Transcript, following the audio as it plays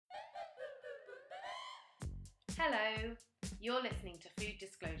Hello, you're listening to Food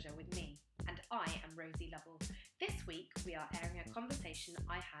Disclosure with me, and I am Rosie Lovell. This week we are airing a conversation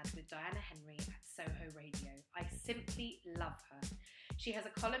I had with Diana Henry at Soho Radio. I simply love her. She has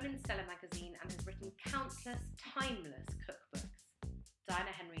a column in Stella magazine and has written countless timeless cookbooks.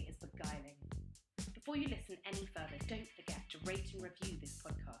 Diana Henry is beguiling. Before you listen any further, don't forget to rate and review this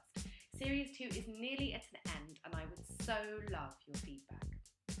podcast. Series 2 is nearly at an end and I would so love your feedback.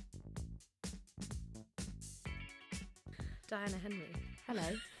 Diana Henry. Hello.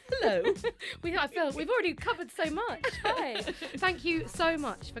 Hello. I feel we've already covered so much. Hi. Thank you so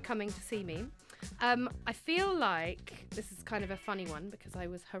much for coming to see me. I feel like this is kind of a funny one because I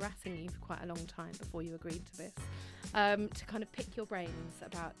was harassing you for quite a long time before you agreed to this, to kind of pick your brains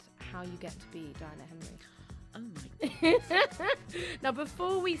about how you get to be Diana Henry. Oh my God. Now,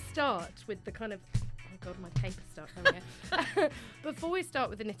 before we start with the kind of... Oh God, my paper stuck. There we go. Before we start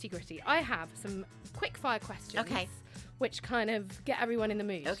with the nitty-gritty, I have some quick fire questions. Okay. Which kind of get everyone in the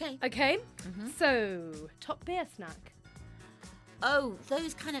mood. Okay. Okay? Mm-hmm. So, top beer snack. Oh,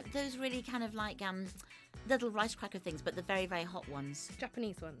 those really kind of like little rice cracker things, but the very, very hot ones.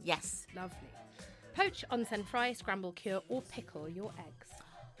 Japanese ones. Yes. Lovely. Poach, onsen fry, scramble, cure, or pickle your eggs.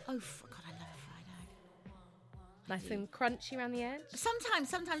 Oh, God, I love a fried egg. Nice and crunchy around the edge.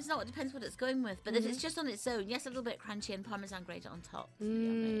 Sometimes not. It depends what it's going with. But if it's just on its own, yes, a little bit crunchy and parmesan grated on top.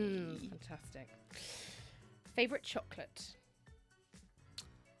 Yummy. Fantastic. Favourite chocolate?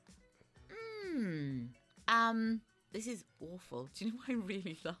 This is awful. Do you know what I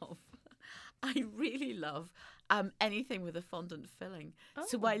really love? I really love anything with a fondant filling. Oh.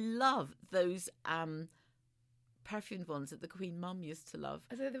 So I love those perfumed ones that the Queen Mum used to love.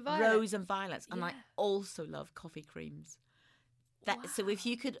 Oh, the violets. Rose and violets. And Yeah. I also love coffee creams. So if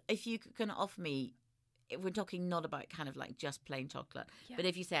you could offer me, we're talking not about kind of like just plain chocolate, but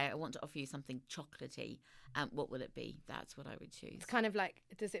if you say I want to offer you something chocolatey, what will it be? That's what I would choose. It's kind of like,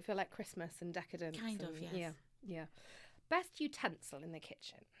 does it feel like Christmas and decadence? Kind of, yes. Yeah. Best utensil in the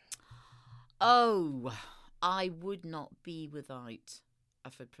kitchen? Oh, I would not be without a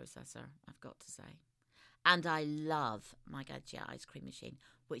food processor, I've got to say. And I love my Gaggia ice cream machine,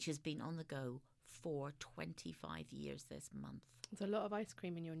 which has been on the go for 25 years this month. There's a lot of ice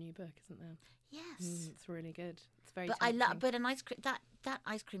cream in your new book, isn't there? Yes. It's really good. It's very But tempting. but an ice cream that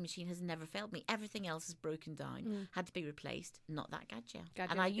ice cream machine has never failed me. Everything else is broken down, had to be replaced. Not that Gaggia.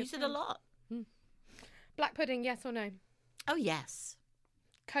 Gaggia And I is a good use it a friend. lot. Black pudding, yes or no? Oh yes,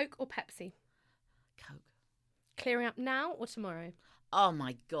 Coke or Pepsi? Coke. Clearing up now or tomorrow? Oh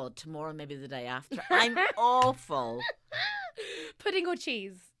my God, tomorrow maybe the day after. I'm awful. Pudding or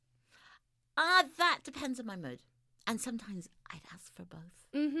cheese? That depends on my mood, and sometimes I'd ask for both.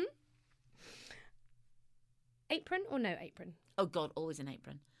 Mm-hmm. Apron or no apron? Oh God, always an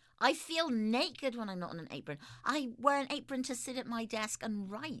apron. I feel naked when I'm not on an apron. I wear an apron to sit at my desk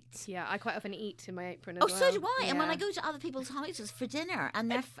and write. Yeah, I quite often eat in my apron as Oh, well. so do I. Yeah. And when I go to other people's houses for dinner and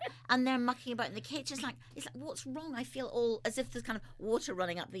they're mucking about in the kitchen, it's like what's wrong? I feel all as if there's kind of water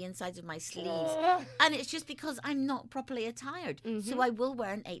running up the insides of my sleeves, and it's just because I'm not properly attired. So I will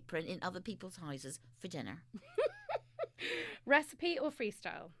wear an apron in other people's houses for dinner. Recipe or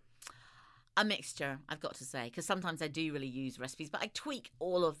freestyle? A mixture, I've got to say, because sometimes I do really use recipes, but I tweak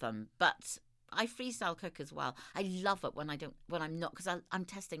all of them. But I freestyle cook as well. I love it when I'm not, because I'm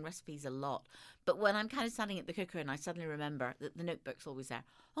testing recipes a lot. But when I'm kind of standing at the cooker and I suddenly remember that the notebook's always there.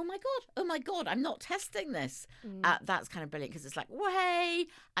 Oh my God, I'm not testing this. That's kind of brilliant because it's like, way,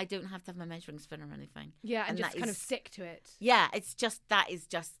 I don't have to have my measuring spoon or anything. Yeah, and just kind of stick to it. Yeah, that is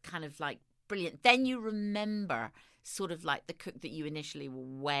just kind of like brilliant. Then you remember sort of like the cook that you initially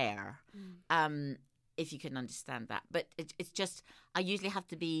were, if you can understand that. But it's just, I usually have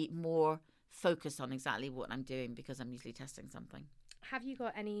to be more focused on exactly what I'm doing because I'm usually testing something. Have you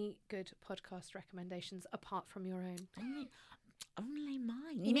got any good podcast recommendations apart from your own? Only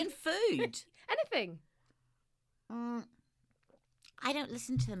mine. You mean food? Anything? I don't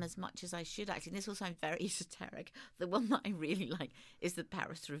listen to them as much as I should, actually. This will sound very esoteric. The one that I really like is the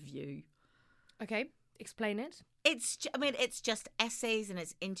Paris Review. Okay, explain it. It's just essays and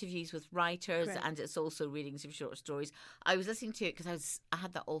it's interviews with writers. Great. And it's also readings of short stories. I was listening to it because I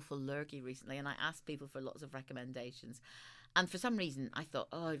had that awful lurgy recently and I asked people for lots of recommendations. And for some reason, I thought,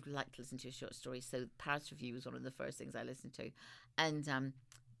 I'd like to listen to a short story. So Paris Review was one of the first things I listened to. And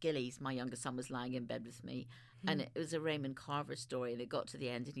Gillies, my youngest son, was lying in bed with me. And it was a Raymond Carver story. And it got to the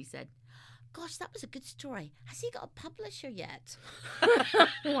end and he said, gosh, that was a good story. Has he got a publisher yet?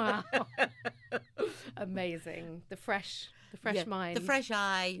 Wow. Amazing. The fresh mind. The fresh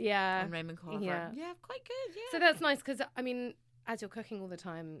eye. Yeah. And Raymond Carver. Yeah. Yeah, quite good. Yeah. So that's nice because, I mean, as you're cooking all the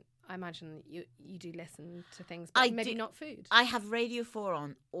time, I imagine you do listen to things, but maybe not food. I have Radio 4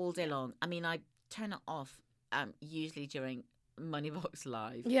 on all day long. I mean, I turn it off usually during Moneybox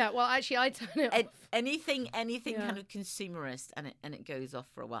Live. Yeah, well, actually, I turn it off. Anything kind of consumerist, and it goes off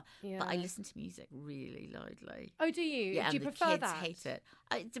for a while. Yeah. But I listen to music really loudly. Oh, do you? Yeah, do you and prefer the kids that? hate it.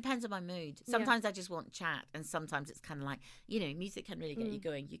 It depends on my mood. Sometimes I just want chat, and sometimes it's kind of like, music can really get you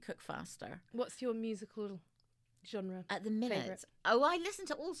going. You cook faster. What's your musical genre? At the minute, favourite? I listen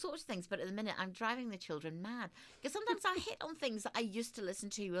to all sorts of things, but at the minute I'm driving the children mad because sometimes I hit on things that I used to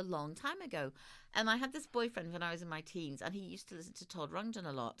listen to a long time ago. And I had this boyfriend when I was in my teens, and he used to listen to Todd Rundgren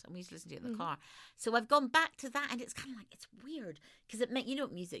a lot, and we used to listen to it in the car. So I've gone back to that, and it's kind of like, it's weird because you know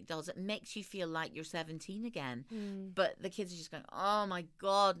what music does? It makes you feel like you're 17 again. But the kids are just going, oh my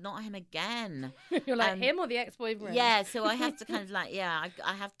God, not him again. You're like, him or the ex-boyfriend? Yeah, so I have to kind of like, I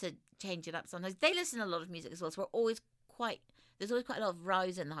have to change it up sometimes. They listen to a lot of music as well, so there's always quite a lot of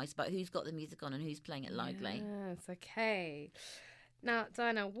rows in the house about who's got the music on and who's playing it loudly. Yes, okay. Now,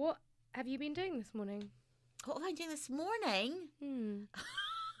 Diana, what have you been doing this morning? What have I been doing this morning?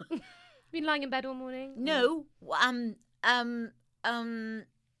 Been lying in bed all morning? No. I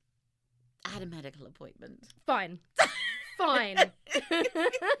had a medical appointment. Fine.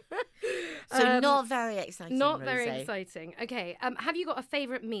 So not very exciting. Not Rosie. very exciting. Okay. Have you got a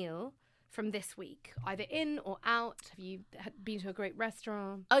favourite meal from this week, either in or out? Have you been to a great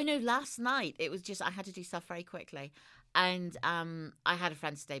restaurant? Oh no, last night it was just I had to do stuff very quickly, and I had a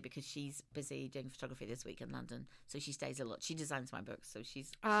friend stay because she's busy doing photography this week in London, so she stays a lot. She designs my books, so she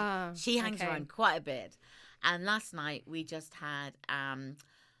hangs around quite a bit. And last night we just had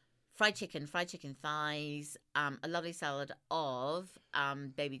fried chicken thighs, a lovely salad of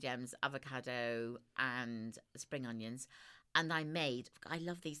baby gems, avocado, and spring onions. And I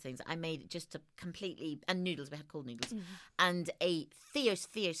love these things. I made just and noodles, we had cold noodles, and a fierce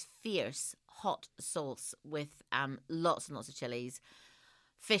hot sauce with lots and lots of chilies,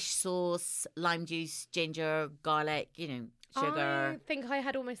 fish sauce, lime juice, ginger, garlic, sugar. I think I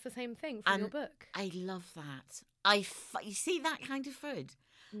had almost the same thing from your book. I love that. You see that kind of food?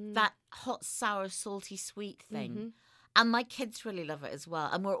 That hot, sour, salty, sweet thing. And my kids really love it as well.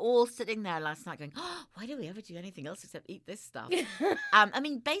 And we're all sitting there last night going, oh, why do we ever do anything else except eat this stuff? I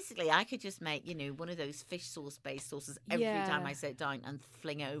mean, basically, I could just make, one of those fish sauce-based sauces every time I sit down and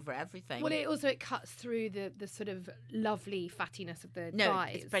fling it over everything. Well, it cuts through the sort of lovely fattiness of the thighs. No,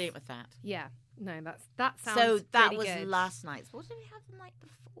 it's brilliant with that. Yeah. No, that sounds So that really was good. last night. What did we have the night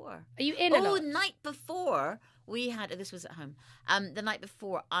before? Are you in a lot? Oh, night before we had. This was at home. The night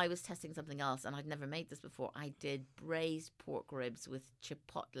before I was testing something else, and I'd never made this before. I did braised pork ribs with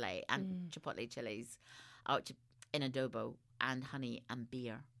chipotle and chipotle chilies, in adobo and honey and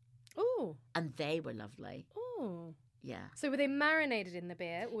beer. Oh, and they were lovely. Oh, yeah. So were they marinated in the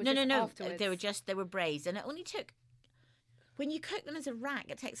beer? Or No. Afterwards? They were braised, and it only took. When you cook them as a rack,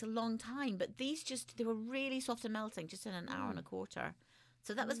 it takes a long time, but they were really soft and melting just in an hour and a quarter.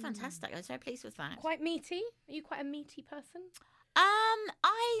 So that was fantastic. I was very pleased with that. Quite meaty? Are you quite a meaty person?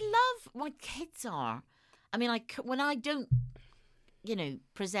 I love, my kids are. I mean, when I don't,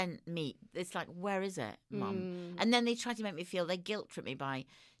 present meat, it's like, where is it, Mum? And then they try to make me feel, they guilt trip me by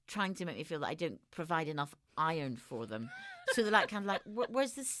trying to make me feel that I don't provide enough iron for them. So they're like, kind of like,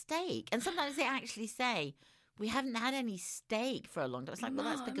 where's the steak? And sometimes they actually say, we haven't had any steak for a long time. It's like, well,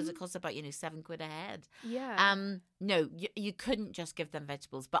 that's because it costs about, £7 a head. Yeah. No, you couldn't just give them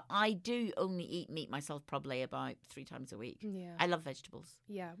vegetables. But I do only eat meat myself probably about 3 times a week. Yeah. I love vegetables.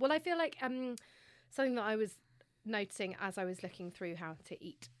 Yeah. Well, I feel like something that I was noticing as I was looking through how to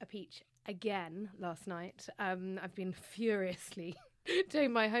eat a peach again last night, I've been furiously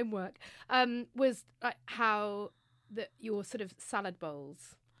doing my homework, was how your sort of salad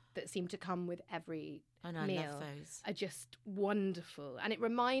bowls that seem to come with every I meal love those. are just wonderful. And it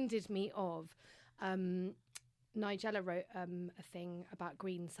reminded me of Nigella wrote a thing about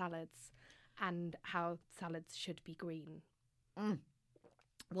green salads and how salads should be green.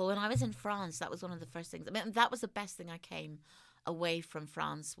 Well, when I was in France, that was one of the first things. I mean, that was the best thing I came away from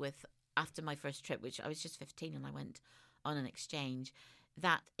France with after my first trip, which I was just 15 and I went on an exchange.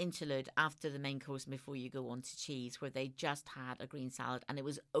 That interlude after the main course and before you go on to cheese, where they just had a green salad and it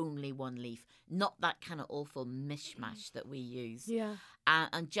was only one leaf, not that kind of awful mishmash that we use. Yeah.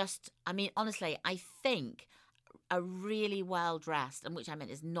 And just, I mean, honestly, I think a really well dressed, and which I mean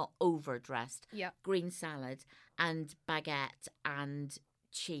is not overdressed, green salad and baguette and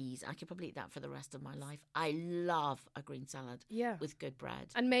cheese. I could probably eat that for the rest of my life. I love a green salad with good bread.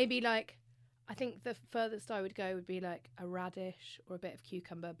 And maybe I think the furthest I would go would be like a radish or a bit of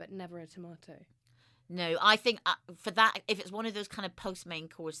cucumber, but never a tomato. No, I think for that, if it's one of those kind of post-main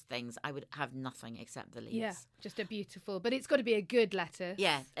course things, I would have nothing except the leaves. Yeah, just a beautiful, but it's got to be a good lettuce.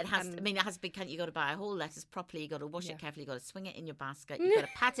 Yeah, it has. I mean, it has to be. You got to buy a whole lettuce properly. You got to wash it carefully. You got to swing it in your basket. You got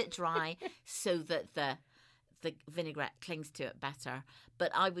to pat it dry so that the vinaigrette clings to it better.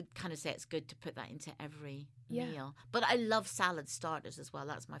 But I would kind of say it's good to put that into every meal. But I love salad starters as well.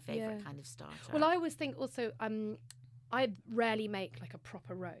 That's my favourite kind of starter. Well, I always think also I rarely make like a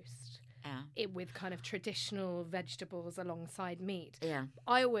proper roast. It with kind of traditional vegetables alongside meat. Yeah.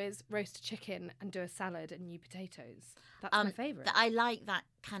 I always roast a chicken and do a salad and new potatoes. That's my favourite. I like that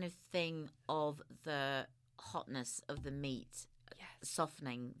kind of thing of the hotness of the meat.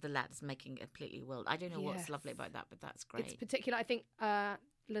 Softening the lettuce, making it completely wilt. I don't know what's lovely about that, but that's great. It's particular. I think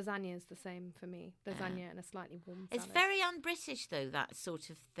lasagna is the same for me. Lasagna and a slightly warm salad. It's very un-British, though, that sort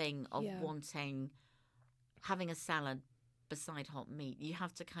of thing of having a salad beside hot meat. You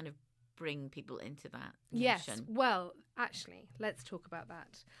have to kind of bring people into that notion. Yes. Well, actually, let's talk about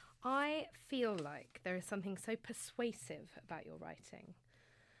that. I feel like there is something so persuasive about your writing.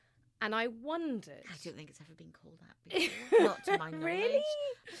 And I wondered... I don't think it's ever been called that before. Not to my knowledge. Really?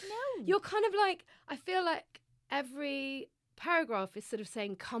 No. You're kind of like... I feel like every paragraph is sort of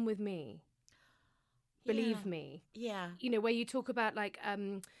saying, come with me. Believe me. Yeah. You know, where you talk about like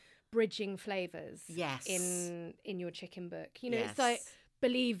bridging flavours. Yes. In your chicken book. You know, it's like,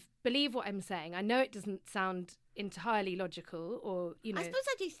 believe what I'm saying. I know it doesn't sound entirely logical or, you know... I suppose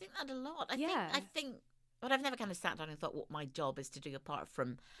I do think that a lot. I think... But I've never kind of sat down and thought what my job is to do apart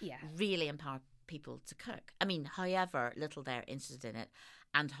from really empower people to cook. I mean, however little they're interested in it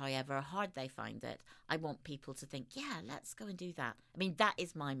and however hard they find it, I want people to think, yeah, let's go and do that. I mean, that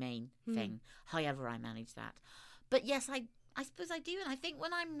is my main thing, however I manage that. But yes, I suppose I do. And I think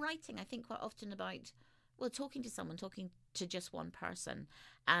when I'm writing, I think quite often about, well, talking to someone, talking to just one person.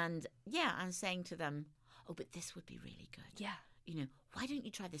 And and saying to them, oh, but this would be really good. Yeah. You know, why don't you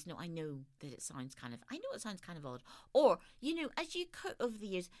try this? No, I know it sounds kind of odd. Or, you know, as you cook over the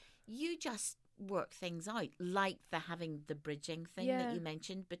years, you just work things out, like having the bridging thing that you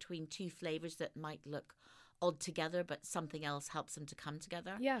mentioned between two flavours that might look odd together, but something else helps them to come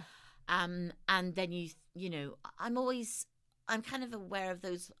together. Yeah. And then you know, I'm kind of aware of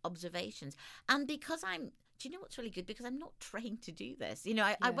those observations. And because do you know what's really good? Because I'm not trained to do this. You know,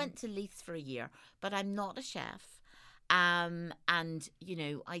 I went to Leith for a year, but I'm not a chef. And you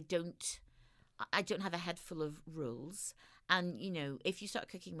know, I don't have a head full of rules. And you know, if you start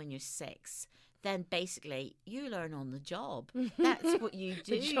cooking when you're 6, then basically you learn on the job. That's what you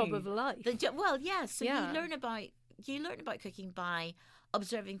do. The job of life. So you learn about cooking by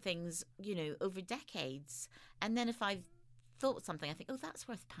observing things, you know, over decades. And then if I've thought something, I think, oh, that's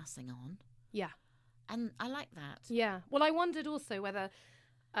worth passing on. Yeah. And I like that. Yeah. Well, I wondered also whether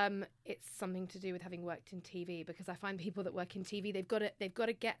it's something to do with having worked in TV, because I find people that work in TV, they've got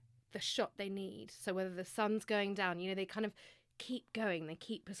to get the shot they need. So whether the sun's going down, you know, they kind of keep going. They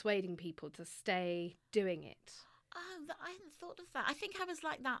keep persuading people to stay doing it. Oh, I hadn't thought of that. I think I was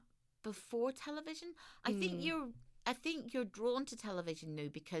like that before television. I think you're drawn to television now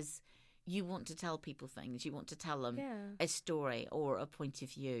because you want to tell people things. You want to tell them a story or a point of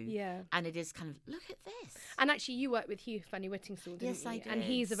view. Yeah. And it is kind of, look at this. And actually, you worked with Hugh Fanny-Whittingstall, didn't you? Yes, I did. And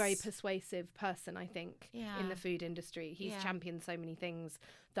he's a very persuasive person, I think, in the food industry. He's championed so many things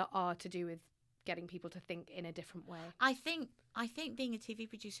that are to do with getting people to think in a different way. I think being a TV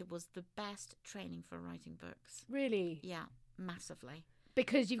producer was the best training for writing books. Really? Yeah, massively.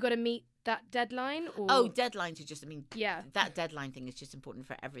 Because you've got to meet that deadline? Or... Oh, deadlines are just, that deadline thing is just important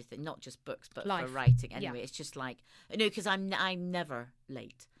for everything, not just books, but life. For writing. Anyway, it's just like, no, because I'm never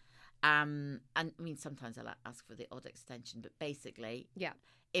late. And I mean, sometimes I'll ask for the odd extension, but basically,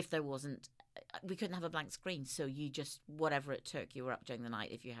 if there wasn't, we couldn't have a blank screen. So you just, whatever it took, you were up during the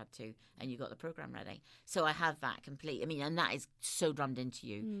night if you had to, and you got the programme ready. So I have that complete. I mean, and that is so drummed into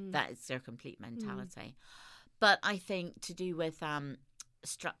you. That is their complete mentality. But I think to do with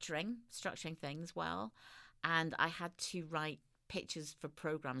structuring things well. And I had to write pictures for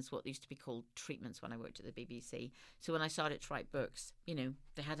programmes, what used to be called treatments when I worked at the BBC. So when I started to write books, you know,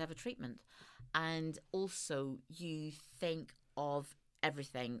 they had to have a treatment. And also you think of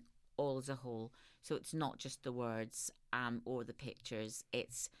everything all as a whole. So it's not just the words or the pictures.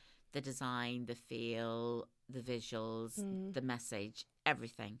 It's the design, the feel, the visuals, the message,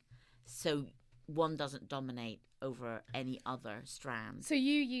 everything. So one doesn't dominate over any other strands. So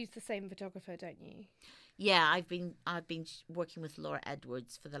you use the same photographer, don't you? Yeah, I've been working with Laura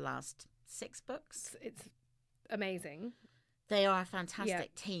Edwards for the last 6 books. It's amazing. They are a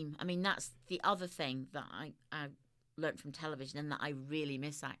fantastic team. I mean, that's the other thing that I learnt from television and that I really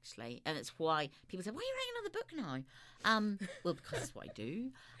miss, actually. And it's why people say, why are you writing another book now? Well, because that's what I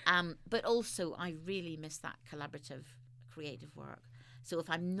do. But also I really miss that collaborative, creative work. So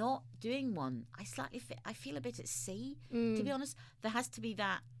if I'm not doing one, I feel a bit at sea, to be honest. There has to be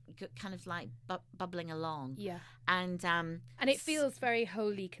that kind of like bubbling along. Yeah. And it feels very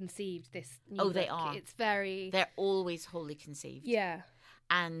wholly conceived, this new book. They are. It's very... They're always wholly conceived. Yeah.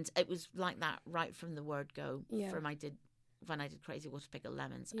 And it was like that right from the word go. Yeah. When I did Crazy Water Pickle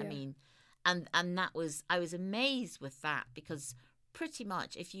Lemons. Yeah. I mean, and that was, I was amazed with that, because pretty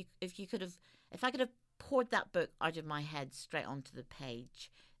much if I could have poured that book out of my head straight onto the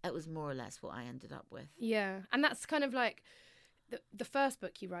page, that was more or less what I ended up with. Yeah. And that's kind of like the first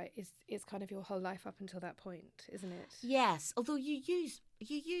book you write is kind of your whole life up until that point, isn't it? Yes. Although you use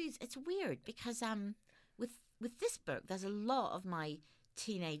it's weird, because with this book there's a lot of my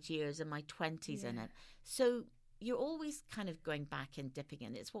teenage years and my 20s in it. So you're always kind of going back and dipping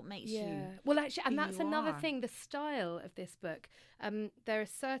in. It's what makes you. Well, actually, and that's another are. thing, the style of this book. There are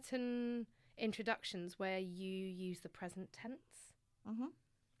certain introductions where you use the present tense. Mm-hmm.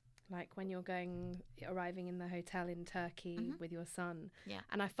 Like when you're arriving in the hotel in Turkey with your son. Yeah.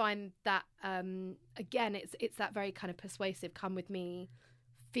 And I find that, again, it's that very kind of persuasive, come with me,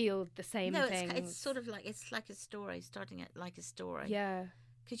 feel the same things. It's sort of like, it's like a story, starting it like a story. Yeah.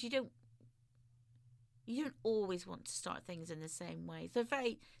 Because you don't always want to start things in the same way. They're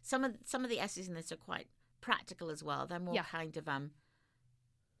very, some of the essays in this are quite practical as well. They're more kind of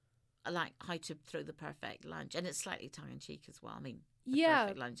like how to throw the perfect lunch, and it's slightly tongue-in-cheek as well. I mean,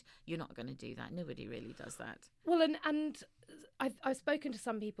 perfect lunch, you're not going to do that. Nobody really does that. Well, and I've spoken to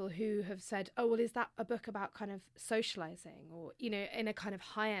some people who have said, oh, well, is that a book about kind of socialising, or, you know, in a kind of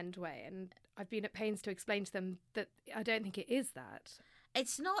high-end way? And I've been at pains to explain to them that I don't think it is that.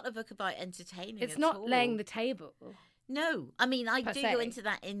 It's not a book about entertaining. It's not laying the table. No, I mean, I do se. go into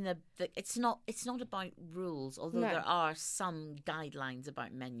that in the it's not about rules, although there are some guidelines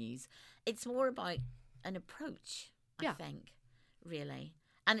about menus. It's more about an approach, I think, really.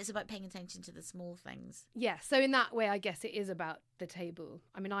 And it's about paying attention to the small things. Yeah, so in that way, I guess it is about the table.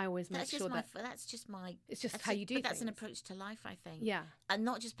 I mean, I always make sure that's just my... It's just how you do things. That's an approach to life, I think. Yeah. And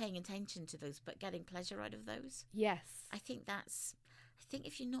not just paying attention to those, but getting pleasure out of those. Yes. I think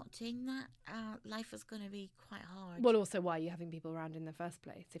if you're not doing that, life is going to be quite hard. Well, also, why are you having people around in the first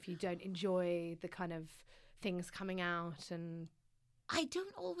place? If you don't enjoy the kind of things coming out and... I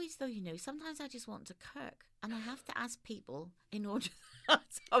don't always, though, you know. Sometimes I just want to cook, and I have to ask people in order that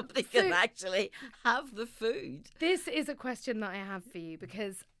somebody can actually have the food. This is a question that I have for you,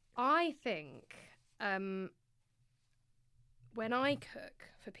 because I think when I cook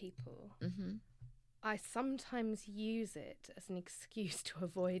for people... Mm-hmm. I sometimes use it as an excuse to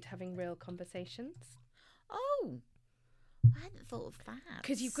avoid having real conversations. Oh, I hadn't thought of that.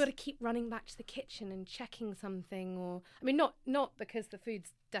 Because you've got to keep running back to the kitchen and checking something, or I mean, not because the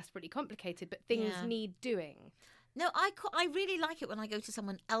food's desperately complicated, but things need doing. No, I really like it when I go to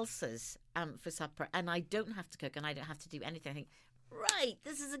someone else's for supper and I don't have to cook and I don't have to do anything. I think, right,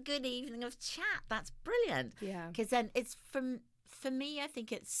 this is a good evening of chat. That's brilliant. Yeah. Because then it's for me, I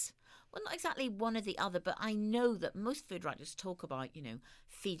think it's. Well, not exactly one or the other, but I know that most food writers talk about, you know,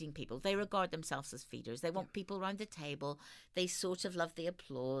 feeding people. They regard themselves as feeders. They want people around the table. They sort of love the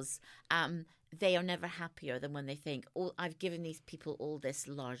applause. They are never happier than when they think, oh, I've given these people all this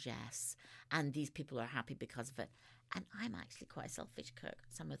largesse and these people are happy because of it. And I'm actually quite a selfish cook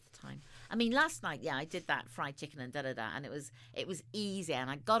some of the time. I mean, last night, I did that fried chicken and da-da-da, and it was easy, and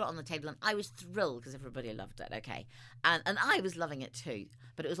I got it on the table, and I was thrilled because everybody loved it, okay? And I was loving it too,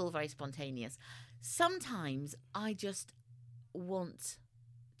 but it was all very spontaneous. Sometimes I just want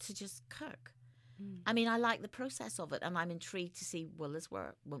to just cook. I mean, I like the process of it, and I'm intrigued to see, will this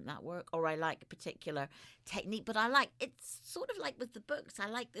work? Won't that work? Or I like a particular technique, but it's sort of like with the books. I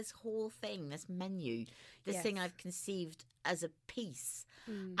like this whole thing, this menu, this thing I've conceived as a piece,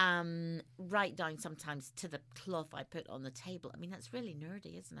 right down sometimes to the cloth I put on the table. I mean, that's really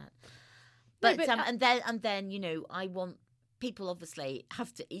nerdy, isn't it? But and then you know, I want people obviously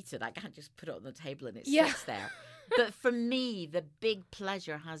have to eat it. I can't just put it on the table and it sits there. But for me, the big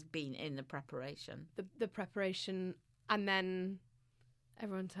pleasure has been in the preparation. The preparation, and then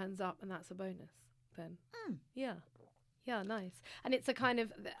everyone turns up, and that's a bonus. Then, yeah, nice. And it's a kind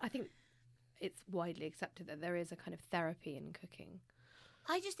of, I think it's widely accepted that there is a kind of therapy in cooking.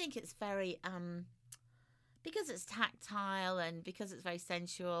 I just think it's very, because it's tactile and because it's very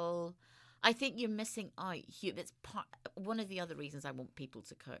sensual, I think you're missing out. It's one of the other reasons I want people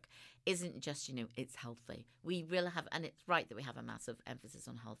to cook isn't just, it's healthy. We really have, and it's right that we have a massive emphasis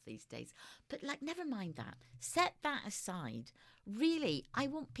on health these days. But never mind that. Set that aside. Really, I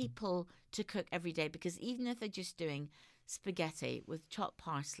want people to cook every day, because even if they're just doing spaghetti with chopped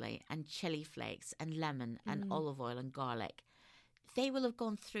parsley and chili flakes and lemon and olive oil and garlic, they will have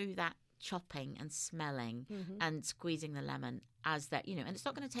gone through that chopping and smelling and squeezing the lemon as that, and it's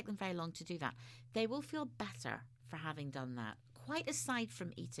not going to take them very long to do that. They will feel better for having done that, quite aside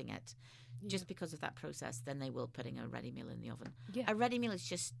from eating it, just because of that process, than they will putting a ready meal in the oven. Yeah. A ready meal is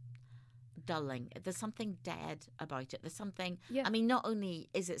just dulling. There's something dead about it. There's something, I mean, not only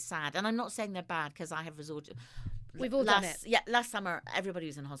is it sad, and I'm not saying they're bad, because I have resorted... We've all done it. Yeah, last summer, everybody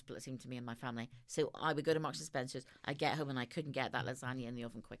was in hospital, it seemed to me, and my family. So I would go to Marks and Spencer's. I'd get home and I couldn't get that lasagna in the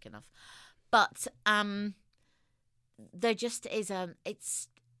oven quick enough. But there just is it's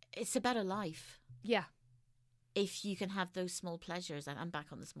a better life. Yeah. If you can have those small pleasures. I'm back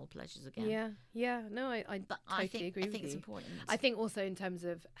on the small pleasures again. Yeah. No, I totally agree with you. I think it's important. I think also in terms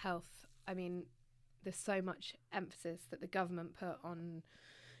of health, I mean, there's so much emphasis that the government put on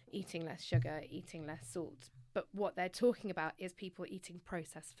eating less sugar, eating less salt. But what they're talking about is people eating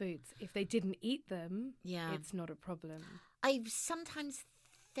processed foods. If they didn't eat them, it's not a problem. I sometimes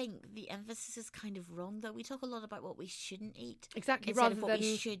think the emphasis is kind of wrong, though. We talk a lot about what we shouldn't eat. Exactly, rather than what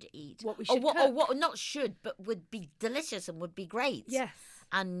we should eat. What we should cook. Or what not should, but would be delicious and would be great. Yes.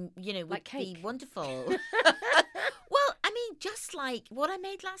 And, would like cake. be wonderful. Well, I mean, just like what I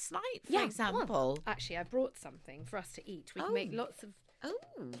made last night, for example. Well, actually, I brought something for us to eat. We can make lots of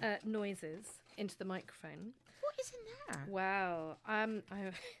noises into the microphone. What is in there? Well,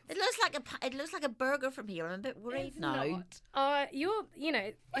 it looks like a burger from here. I'm a bit worried now.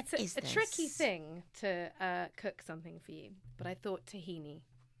 It's a tricky thing to cook something for you. But I thought tahini.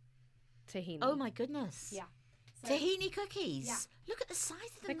 Oh my goodness. Yeah. So, tahini cookies. Yeah. Look at the size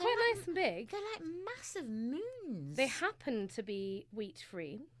of them. They're quite nice and big. They're like massive moons. They happen to be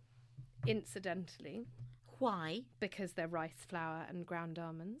wheat-free, incidentally. Why? Because they're rice flour and ground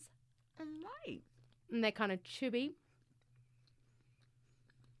almonds. Right. And they're kind of chewy.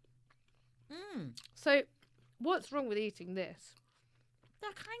 So, what's wrong with eating this?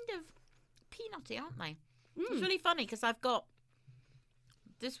 They're kind of peanutty, aren't they? It's really funny because I've got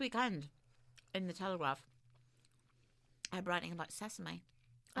this weekend in the Telegraph, I'm writing about sesame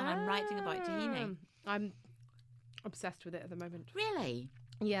and I'm writing about tahini. I'm obsessed with it at the moment. Really?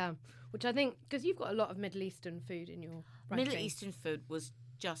 Yeah, which I think, because you've got a lot of Middle Eastern food in your writing. Middle Eastern food was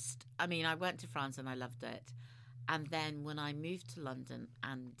just, I mean, I went to France and I loved it. And then when I moved to London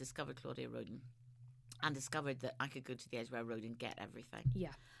and discovered Claudia Roden and discovered that I could go to the Edgware Road and get everything.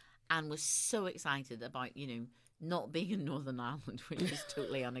 Yeah. And was so excited about, not being in Northern Ireland, which is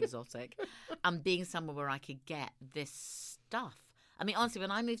totally unexotic, and being somewhere where I could get this stuff. I mean, honestly,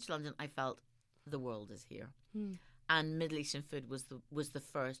 when I moved to London, I felt the world is here. And Middle Eastern food was the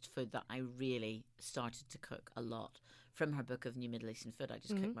first food that I really started to cook a lot. From her book of New Middle Eastern Food, I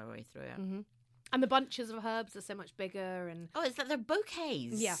just cooked my way through it. And the bunches of herbs are so much bigger. And it's like they're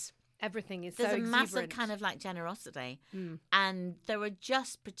bouquets. Yeah, everything is There's so a exuberant. massive kind of like generosity. And there were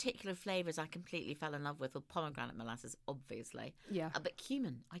just particular flavours I completely fell in love with pomegranate molasses, obviously. Yeah. But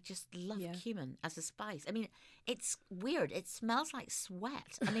cumin. I just love cumin as a spice. I mean, it's weird. It smells like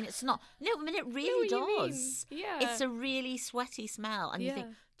sweat. I mean, it's not. No, I mean, it really does. Yeah. It's a really sweaty smell. And you think,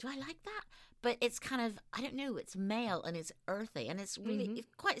 do I like that? But it's kind of, I don't know, it's male and it's earthy and it's really it's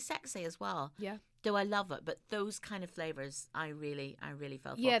quite sexy as well. Yeah. Do I love it? But those kind of flavours, I really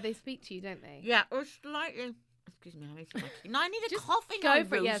fell for. Yeah, they speak to you, don't they? Yeah, or slightly. Excuse me, I need to. No, I need a coffee go now,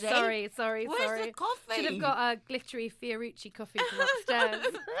 for it. Yeah, Rosie. sorry. Where's the coffee? Should have got a glittery Fiorucci coffee from upstairs.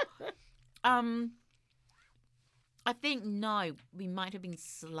 I think now we might have been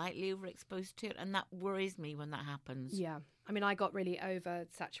slightly overexposed to it, and that worries me when that happens. Yeah. I mean, I got really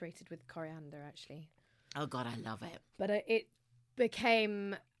oversaturated with coriander, actually. Oh, God, I love it. But it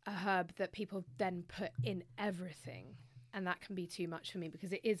became a herb that people then put in everything. And that can be too much for me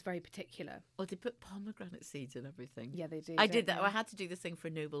because it is very particular. Oh, they put pomegranate seeds in everything. Yeah, they do. I did that. I had to do this thing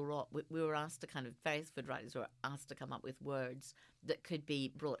for Noble Rot. We were asked to various food writers were asked to come up with words that could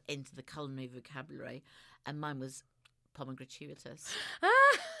be brought into the culinary vocabulary. And mine was pomegratuitous.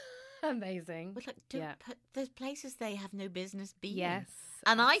 Amazing. But don't put, there's places they have no business being. Yes.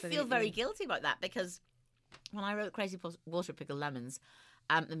 And absolutely. I feel very guilty about that because when I wrote Crazy Water Pickle Lemons,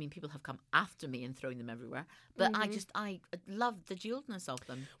 I mean, people have come after me and thrown them everywhere, but I love the jewelledness of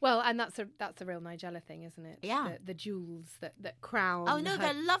them. Well, and that's a real Nigella thing, isn't it? Yeah. The jewels that crown. Oh no,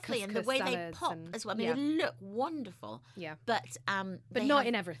 they're lovely, and the way they pop and, as well. I mean, they look wonderful. Yeah. But not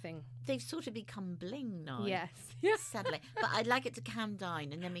in everything. They've sort of become bling now. Yes. Sadly. But I'd like it to calm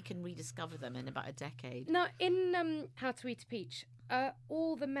down, and then we can rediscover them in about a decade. Now, in How to Eat a Peach, are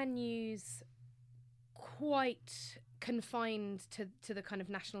all the menus quite confined to the kind of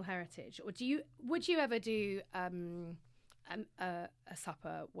national heritage, or would you ever do a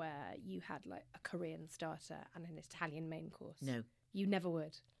supper where you had like a Korean starter and an Italian main course? No, you never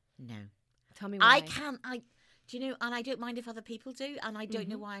would. No, tell me why. Do you know? And I don't mind if other people do, and I don't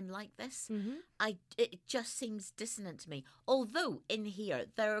know why I'm like this. It just seems dissonant to me. Although in here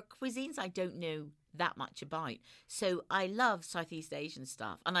there are cuisines I don't know that much about. So I love Southeast Asian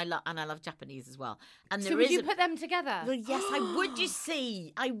stuff, and I love Japanese as well. And so would you put them together? Well, yes, I would. You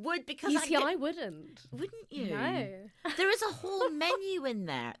see, I would, because I wouldn't. Wouldn't you? No. There is a whole menu in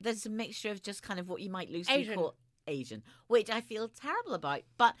there. There's a mixture of just kind of what you might loosely call Asian, which I feel terrible about,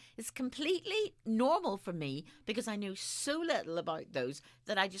 but it's completely normal for me because I know so little about those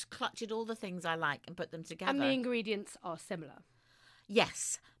that I just clutch at all the things I like and put them together. And the ingredients are similar.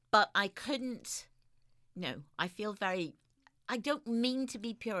 Yes, but I couldn't. No, I feel very. I don't mean to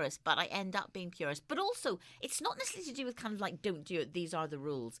be purist, but I end up being purist. But also, it's not necessarily to do with kind of like, don't do it, these are the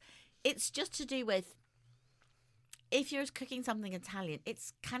rules. It's just to do with, if you're cooking something Italian,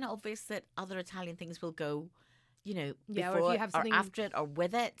 it's kind of obvious that other Italian things will go, before or if you have something or after it or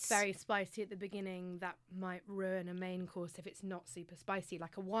with it. Very spicy at the beginning, that might ruin a main course if it's not super spicy,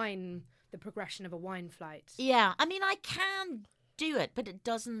 like a wine, the progression of a wine flight. Yeah, I mean, I can do it, but it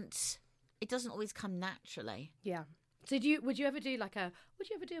doesn't always come naturally. Yeah. So would you ever do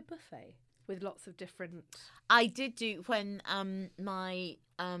a buffet with lots of different? I did do when my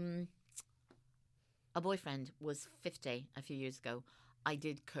a boyfriend was 50 a few years ago. I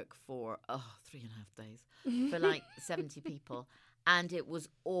did cook for 3.5 days for like 70 people, and it was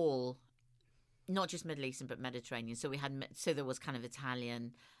all not just Middle Eastern but Mediterranean. So there was kind of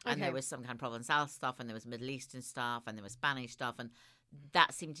Italian, and there was some kind of Provençal stuff, and there was Middle Eastern stuff, and there was Spanish stuff, and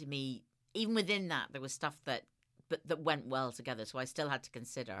that seemed to me, even within that, there was stuff that went well together. So I still had to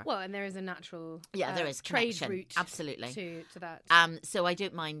consider. Well, and there is a natural there is trade connection. route Absolutely to that. So I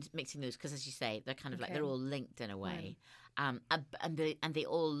don't mind mixing those because, as you say, they're kind of like they're all linked in a way. And they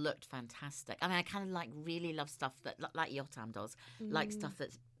all looked fantastic. I mean, I kind of really love stuff that like Yotam does, like stuff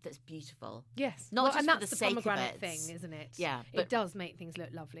that's beautiful. Yes, not just and for that's the the sake of pomegranate it. thing, isn't it? Yeah, it does make things look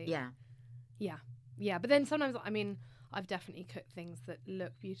lovely. Yeah. But then sometimes, I mean, I've definitely cooked things that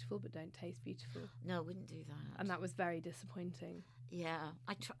look beautiful but don't taste beautiful. No, I wouldn't do that. And that was very disappointing. Yeah,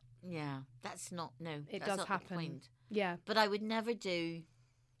 I try. Yeah, that's not. No, it that's does not happen. The point. Yeah, but I would never do.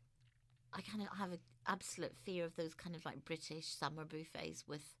 I kind of have an absolute fear of those kind of like British summer buffets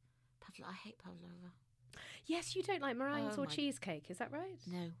with pavlova. I hate pavlova. Yes, you don't like meringues or cheesecake, is that right?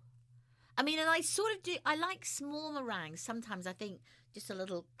 No. I mean, and I sort of do. I like small meringues. Sometimes I think just a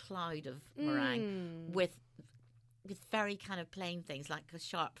little cloud of meringue with very kind of plain things like a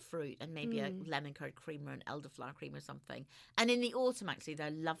sharp fruit and maybe a lemon curd cream or an elderflower cream or something. And in the autumn, actually,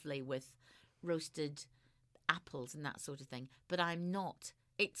 they're lovely with roasted apples and that sort of thing. But I'm not.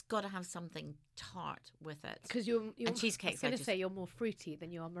 It's got to have something tart with it. Because you're and cheesecakes. I was going to say you're more fruity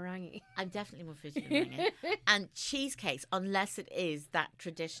than you are meringue. I'm definitely more fruity than meringue. And cheesecakes, unless it is that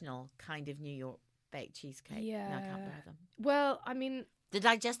traditional kind of New York baked cheesecake. Yeah. No, I can't bear them. Well, I mean, the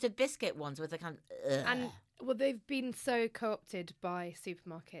digestive biscuit ones with the kind of and they've been so co-opted by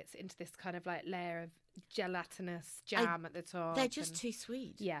supermarkets into this kind of like layer of gelatinous jam at the top. They're just too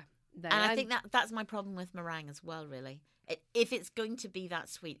sweet. Yeah. And I think that's my problem with meringue as well, really. If it's going to be that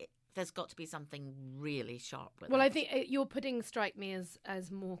sweet, there's got to be something really sharp with it. Well, I think your puddings strike me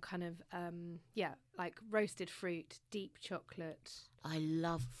as more kind of, like roasted fruit, deep chocolate. I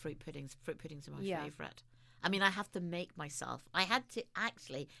love fruit puddings. Fruit puddings are my favourite. I mean, I have to make myself. I had to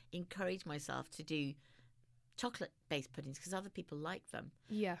actually encourage myself to do chocolate-based puddings because other people like them.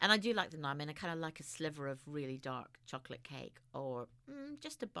 Yeah. And I do like them now. I mean, I kind of like a sliver of really dark chocolate cake or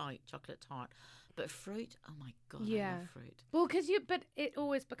just a bite chocolate tart. But fruit, oh my God, I love fruit. Well, but it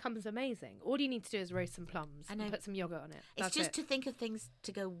always becomes amazing. All you need to do is roast some plums and put some yogurt on it. It's just to think of things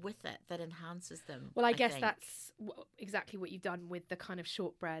to go with it that enhances them. Well, I guess that's exactly what you've done with the kind of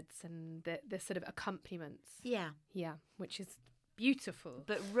shortbreads and the sort of accompaniments. Yeah. Yeah, which is beautiful.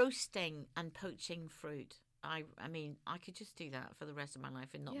 But roasting and poaching fruit, I mean, I could just do that for the rest of my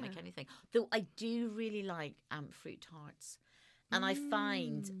life and not make anything. Though I do really like fruit tarts. And I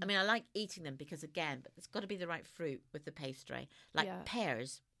find, I mean, I like eating them because, again, but it's got to be the right fruit with the pastry. Like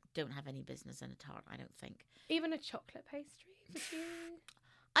pears don't have any business in a tart, I don't think. Even a chocolate pastry? Would you...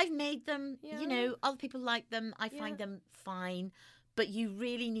 I've made them, you know, other people like them. I find them fine. But you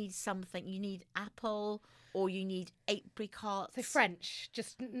really need something. You need apple or you need apricots. So French,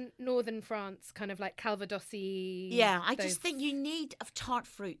 just northern France, kind of like calvados-y. Yeah, I just think you need a tart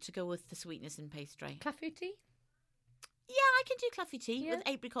fruit to go with the sweetness in pastry. Clafoutis? Yeah, I can do clafoutis with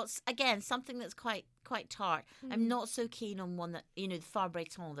apricots. Again, something that's quite tart. I'm not so keen on one that, you know, the Far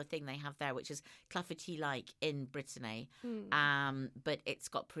Breton, the thing they have there, which is clafoutis-like in Brittany, but it's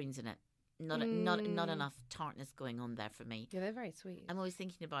got prunes in it. Not enough tartness going on there for me. Yeah, they're very sweet. I'm always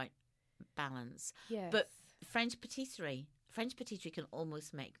thinking about balance. Yes. But French patisserie can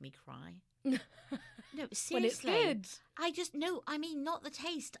almost make me cry. No, seriously. When it's good. I mean, not the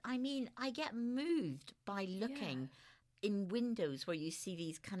taste. I mean, I get moved by looking in windows where you see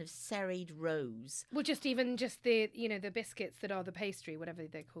these kind of serried rows. Well, just the, you know, the biscuits that are the pastry, whatever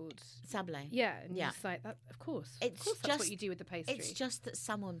they're called. Sablé. Yeah, and just like that, of course. That's what you do with the pastry. It's just that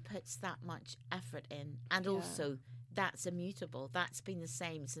someone puts that much effort in. And also, that's immutable. That's been the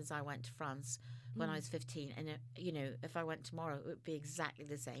same since I went to France when I was 15. And, you know, if I went tomorrow, it would be exactly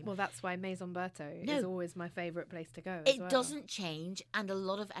the same. Well, that's why Maison Berthaud is always my favourite place to go. It doesn't change, and a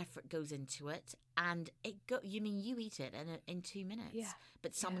lot of effort goes into it. And you eat it in 2 minutes,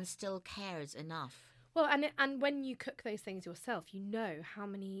 but someone still cares enough. Well, and when you cook those things yourself, you know how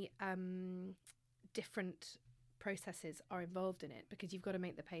many different processes are involved in it, because you've got to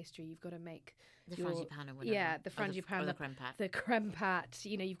make the pastry, you've got to make the frangipane or whatever. the frangipane, the creme pat. The creme pat.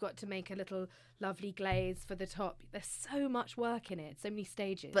 You know, you've got to make a little lovely glaze for the top. There's so much work in it, so many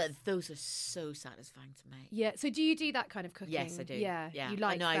stages. But those are so satisfying to make. Yeah. So do you do that kind of cooking? Yes, I do. Yeah. You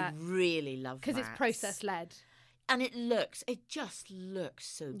like that? I really love that. Because it's process led. And it just looks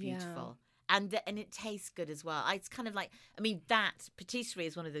so beautiful. And it tastes good as well. It's kind of like, I mean, that patisserie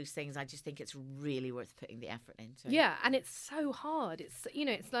is one of those things I just think it's really worth putting the effort into. Yeah, and it's so hard. It's, you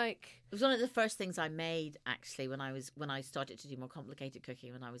know, it's like... It was one of the first things I made, actually, when I started to do more complicated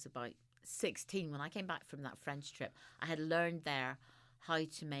cooking when I was about 16. When I came back from that French trip, I had learned there how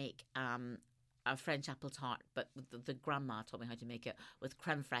to make a French apple tart, but the grandma taught me how to make it with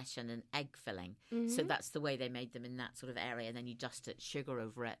creme fraiche and an egg filling. So that's the way they made them in that sort of area, and then you dust it, sugar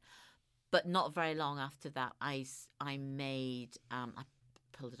over it. But not very long after that, I made, I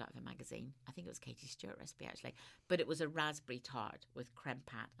pulled it out of a magazine. I think it was Katie Stewart recipe, actually. But it was a raspberry tart with creme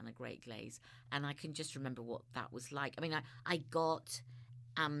pat and a great glaze. And I can just remember what that was like. I mean, I got,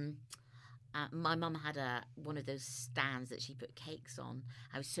 my mum had one of those stands that she put cakes on.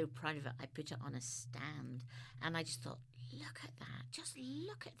 I was so proud of it. I put it on a stand. And I just thought, look at that. Just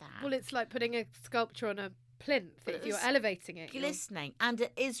look at that. Well, it's like putting a sculpture on a plinth. If you're elevating it, glistening. And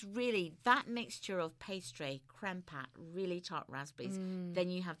it is really that mixture of pastry, creme pat, really tart raspberries.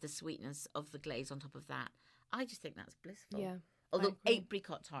 Then you have the sweetness of the glaze on top of that. I just think that's blissful. Yeah. Although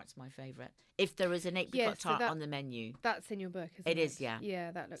apricot tart's my favourite. If there is an apricot tart on the menu. That's in your book, isn't it? It is, yeah.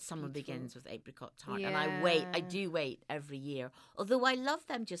 Yeah, that looks Summer beautiful. begins with apricot tart. And I do wait every year. Although I love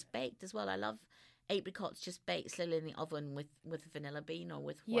them just baked as well. I love apricots just baked slowly in the oven with vanilla bean or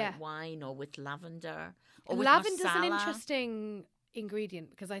with white wine or with lavender or with Lavender's masala. an interesting ingredient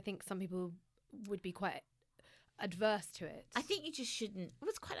because I think some people would be quite adverse to it. I think you just shouldn't. Well,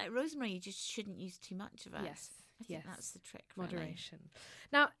 it's quite like rosemary. You just shouldn't use too much of it. Yes, I think that's the trick. Really. Moderation.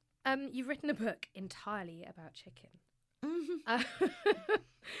 Now, you've written a book entirely about chicken.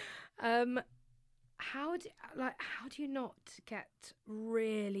 How do you not get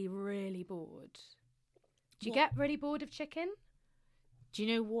really, really bored? Do you get really bored of chicken? Do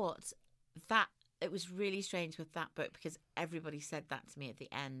you know what? It was really strange with that book because everybody said that to me at the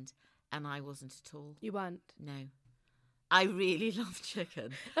end, and I wasn't at all. You weren't? No. I really love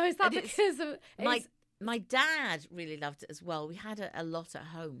chicken. Oh, is that because of my dad really loved it as well. We had it a lot at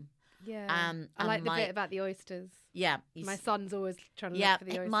home. Yeah. I like the bit about the oysters. Yeah. My son's always trying to look for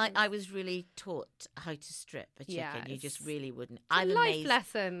the oysters. I was really taught how to strip a chicken. Yeah, you just really wouldn't. It's a life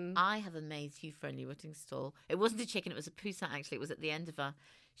lesson. I have a Maze Hugh Fernley Whittingstall. It wasn't a chicken, it was a poussin actually. It was at the end of a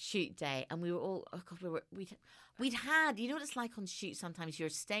shoot day and we were all, we'd had, you know what it's like on shoot sometimes, you're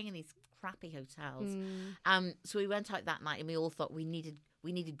staying in these crappy hotels. So we went out that night and we all thought we needed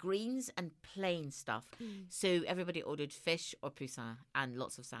greens and plain stuff. So everybody ordered fish or poussin and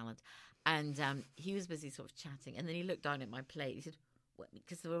lots of salad. And he was busy sort of chatting. And then he looked down at my plate. He said,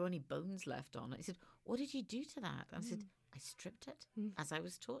 because there were only bones left on it. He said, what did you do to that? I said, I stripped it as I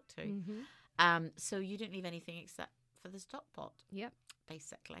was taught to. So you don't leave anything except for the stock pot. Yep.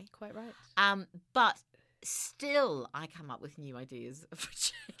 Basically. Quite right. But still I come up with new ideas for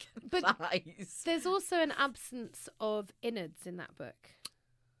chicken thighs. There's also an absence of innards in that book.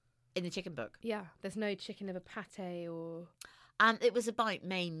 In the chicken book? Yeah, there's no chicken liver pate or... It was about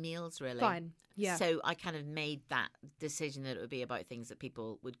main meals, really. Fine, yeah. So I kind of made that decision that it would be about things that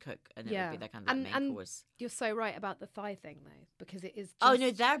people would cook, and it would be their kind of main course. You're so right about the thigh thing, though, because it is just... Oh, no,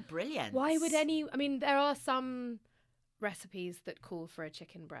 they're brilliant. Why would any... I mean, there are some recipes that call for a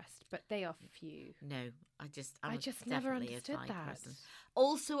chicken breast, but they are few. No, I just never understood that. Person.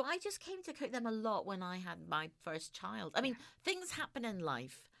 Also, I just came to cook them a lot when I had my first child. I mean, things happen in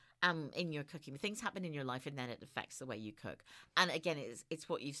life. In your cooking, things happen in your life, and then it affects the way you cook. And again, it's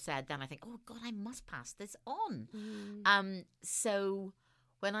what you've said. Then I think, oh God, I must pass this on. So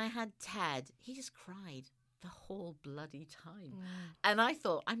when I had Ted, he just cried the whole bloody time, and I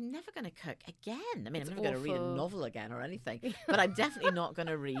thought, I'm never going to cook again. I mean, I'm never going to read a novel again or anything, but I'm definitely not going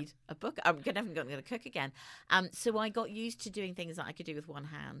to read a book. I'm definitely not going to cook again. So I got used to doing things that I could do with one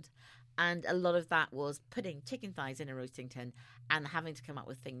hand. And a lot of that was putting chicken thighs in a roasting tin and having to come up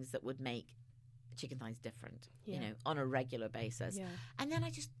with things that would make chicken thighs different, you know, on a regular basis. Yeah. And then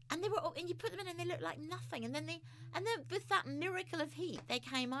and they were, and you put them in and they looked like nothing. And then with that miracle of heat, they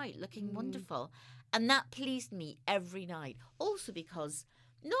came out looking wonderful. And that pleased me every night. Also because,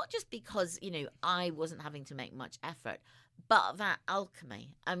 not just because, you know, I wasn't having to make much effort, but that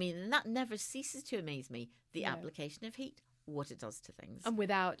alchemy. I mean, that never ceases to amaze me, the application of heat. What it does to things. And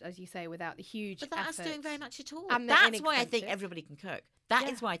without, as you say, without the huge But that's effort. doing very much at all. And that's why I think everybody can cook. That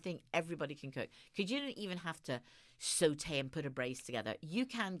is why I think everybody can cook. Because you don't even have to saute and put a braise together. You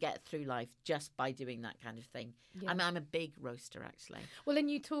can get through life just by doing that kind of thing. Yeah. I mean, I'm a big roaster, actually. Well, and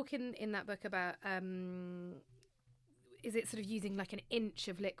you talk in that book about... is it sort of using like an inch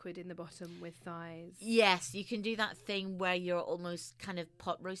of liquid in the bottom with thighs? Yes, you can do that thing where you're almost kind of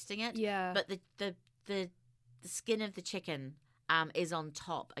pot roasting it. Yeah. But the skin of the chicken is on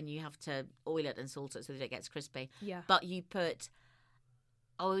top, and you have to oil it and salt it so that it gets crispy. Yeah. But you put...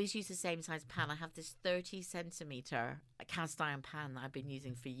 I always use the same size pan. I have this 30 centimetre cast iron pan that I've been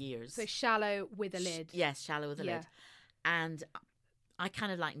using for years. So shallow with a lid. Yes, shallow with a lid. And I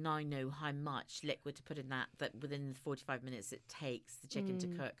kind of like now know how much liquid to put in that within the 45 minutes it takes the chicken to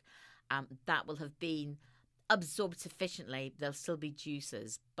cook. That will have been absorbed sufficiently. There'll still be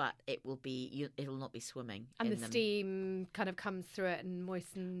juices, but it'll not be swimming. And in the them. Steam kind of comes through it and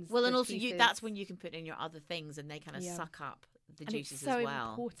moistens. Well, and the also pieces. that's when you can put in your other things, and they kind of suck up the juices as well. And it's so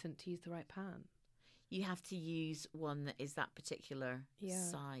important to use the right pan. You have to use one that is that particular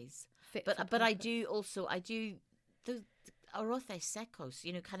size. But I do the arroces secos,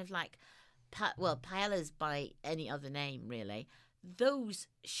 you know, kind of like paellas by any other name really. Those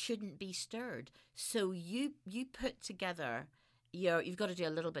shouldn't be stirred. So you put together you've got to do a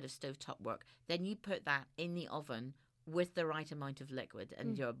little bit of stovetop work. Then you put that in the oven with the right amount of liquid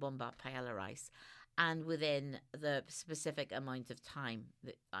and your bomba paella rice, and within the specific amount of time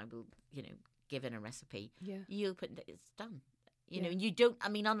that I will, you know, give in a recipe, you'll put it's done. You know, and you don't. I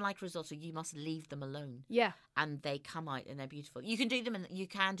mean, unlike risotto, you must leave them alone. Yeah, and they come out and they're beautiful. You can do them, you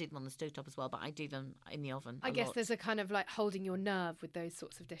can do them on the stovetop as well, but I do them in the oven. I guess there's a kind of like holding your nerve with those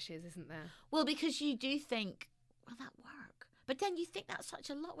sorts of dishes, isn't there? Well, because you do think, will that work? But then you think that's such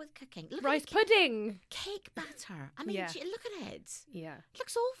a lot with cooking. Look rice pudding, cake batter. I mean, look at it. Yeah, it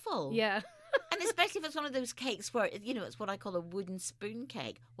looks awful. Yeah. And especially if it's one of those cakes where, you know, it's what I call a wooden spoon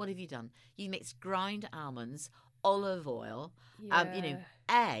cake. What have you done? You mix ground almonds, olive oil, you know,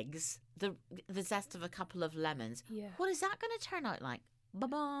 eggs, the zest of a couple of lemons. Yeah. What is that going to turn out like?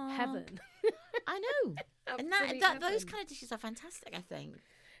 Ba-ba. Heaven. I know. And those kind of dishes are fantastic, I think.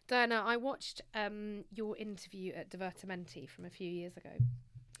 Diana, I watched your interview at Divertimenti from a few years ago,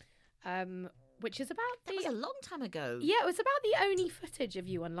 which is about That was a long time ago. Yeah, it was about the only footage of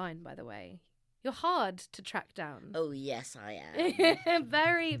you online, by the way. You're hard to track down. Oh, yes, I am.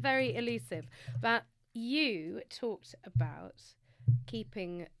 Very, very elusive. But you talked about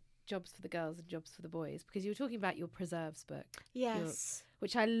keeping jobs for the girls and jobs for the boys, because you were talking about your preserves book. Yes.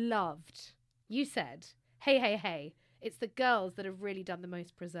 Which I loved. You said, hey, it's the girls that have really done the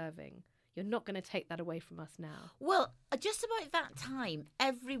most preserving. You're not going to take that away from us now. Well, just about that time,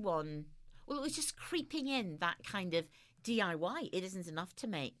 it was just creeping in, that kind of DIY. It isn't enough to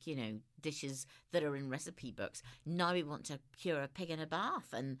make, you know, dishes that are in recipe books. Now we want to cure a pig in a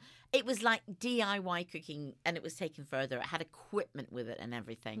bath. And it was like DIY cooking, and it was taken further. It had equipment with it and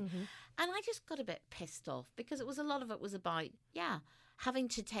everything. Mm-hmm. And I just got a bit pissed off because a lot of it was about, having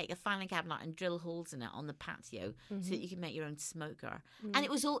to take a filing cabinet and drill holes in it on the patio so that you can make your own smoker. And it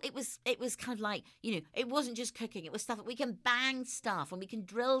was kind of like, it wasn't just cooking. It was stuff that we can bang stuff and we can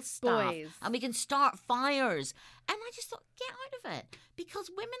drill stuff and we can start fires. And I just thought, get out of it, because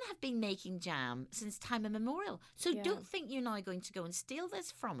women have been making jam since time immemorial. So don't think you're now going to go and steal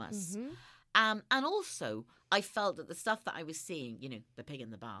this from us. And also, I felt that the stuff that I was seeing, the pig in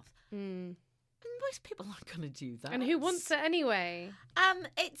the bath, most people aren't going to do that. And who wants it anyway?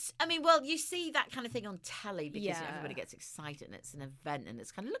 You see that kind of thing on telly because everybody gets excited and it's an event and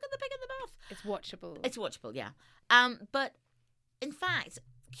it's kind of, look at the pig in the bath. It's watchable. Yeah. But in fact,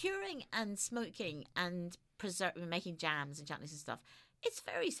 curing and smoking and making jams and chutneys and stuff, it's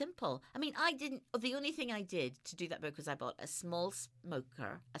very simple. I mean, the only thing I did to do that book was I bought a small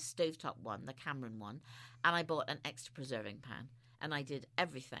smoker, a stovetop one, the Cameron one, and I bought an extra preserving pan. And I did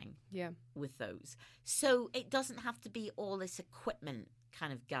everything with those. So it doesn't have to be all this equipment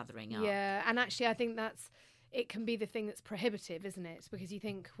kind of gathering up. Yeah, and actually I think it can be the thing that's prohibitive, isn't it? Because you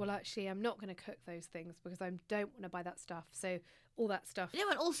think, well, actually, I'm not going to cook those things because I don't want to buy that stuff. So all that stuff.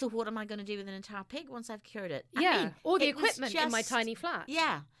 And also, what am I going to do with an entire pig once I've cured it? Or the equipment in my tiny flat.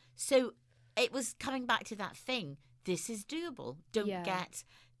 Yeah. So it was coming back to that thing. This is doable. Don't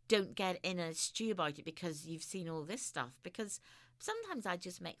get in a stew about it because you've seen all this stuff. Because sometimes I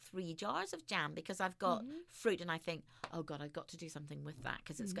just make 3 jars of jam because I've got fruit and I think, oh God, I've got to do something with that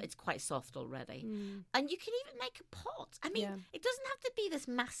because it's quite soft already. And you can even make a pot. I mean, it doesn't have to be this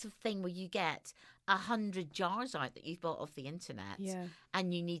massive thing where you get 100 jars out that you've bought off the internet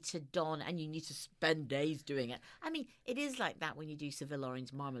and you need to don and you need to spend days doing it. I mean, it is like that when you do Seville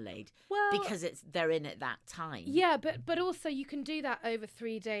orange marmalade because they're in at that time. Yeah, but also you can do that over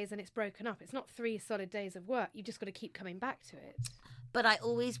 3 days and it's broken up. It's not 3 solid days of work. You've just got to keep coming back to it. But I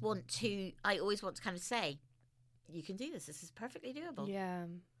always want to kind of say, you can do this. This is perfectly doable. Yeah.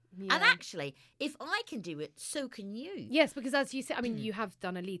 And actually, if I can do it, so can you. Yes, because as you said, I mean, you have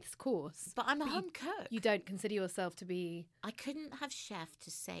done a Leith's course. But I'm a home cook. You don't consider yourself to be... I couldn't have chef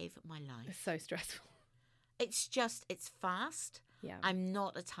to save my life. It's so stressful. It's fast. Yeah. I'm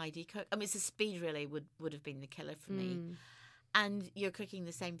not a tidy cook. I mean, it's the speed really would have been the killer for me. And you're cooking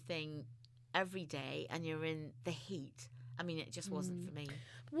the same thing every day and you're in the heat. I mean, it just wasn't for me.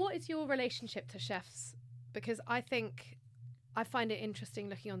 What is your relationship to chefs? Because I find it interesting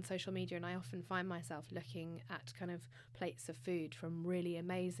looking on social media, and I often find myself looking at kind of plates of food from really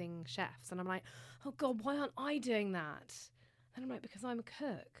amazing chefs. And I'm like, oh God, why aren't I doing that? And I'm like, because I'm a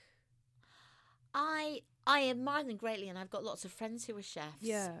cook. I admire them greatly, and I've got lots of friends who are chefs.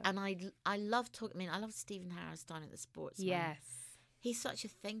 Yeah. And I love talking. I mean, I love Stephen Harris down at the Sportsman. Yes. He's such a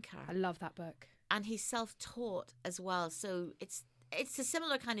thinker. I love that book. And he's self-taught as well. So it's a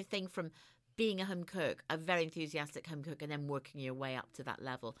similar kind of thing from being a home cook, a very enthusiastic home cook, and then working your way up to that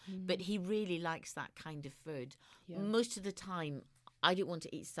level. But he really likes that kind of food. Yeah. Most of the time, I don't want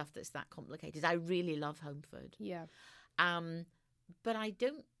to eat stuff that's that complicated. I really love home food. Yeah. But I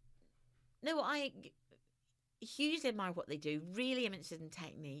don't... No, I hugely admire what they do. Really am interested in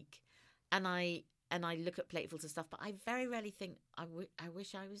technique. And I look at platefuls of stuff, but I very rarely think, I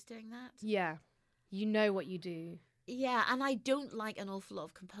wish I was doing that. Yeah. You know what you do. Yeah, and I don't like an awful lot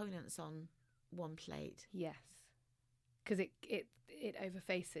of components on one plate. Yes. Because it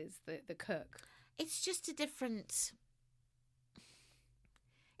overfaces the cook. It's just a different...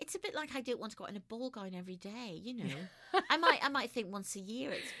 It's a bit like I don't want to go out in a ball gown every day, you know. I might think once a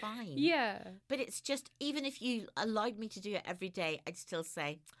year it's fine. Yeah. But it's just, even if you allowed me to do it every day, I'd still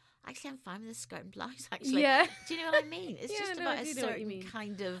say, actually, I'm fine with a skirt and blouse, actually. Yeah. Do you know what I mean? It's just about a certain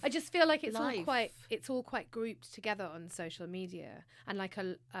kind of I just feel like it's all quite grouped together on social media. And like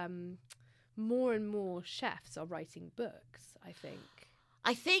more and more chefs are writing books, I think.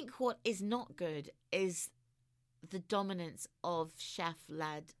 I think what is not good is the dominance of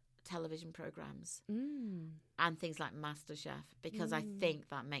chef-led television programs and things like MasterChef, because I think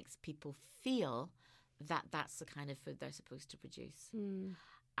that makes people feel that that's the kind of food they're supposed to produce.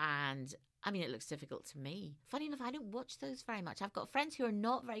 And I mean, it looks difficult to me. Funny enough, I don't watch those very much. I've got friends who are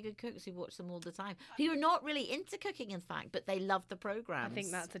not very good cooks who watch them all the time, who are not really into cooking, in fact, but they love the programs. I think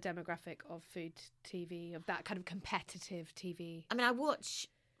that's a demographic of food TV, of that kind of competitive TV. I mean, I watch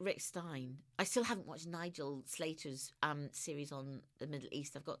Rick Stein. I still haven't watched Nigel Slater's series on the Middle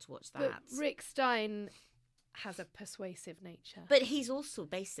East. I've got to watch that. But Rick Stein has a persuasive nature. But he's also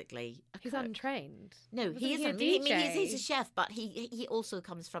basically a He's cook. untrained. No, Wasn't he he a isn't. I mean, DJ? he's a chef, but he also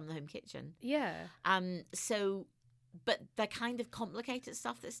comes from the home kitchen. Yeah. So, but the kind of complicated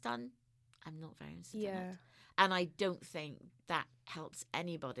stuff that's done, I'm not very interested in it. And I don't think that helps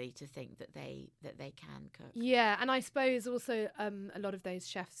anybody to think that they can cook. Yeah, and I suppose also a lot of those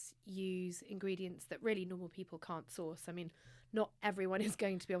chefs use ingredients that really normal people can't source. I mean, not everyone is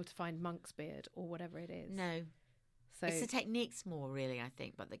going to be able to find monk's beard or whatever it is. No. So It's the techniques more, really, I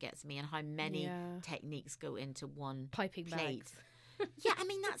think, but that gets me, and how many techniques go into one piping plate. bags. Yeah, I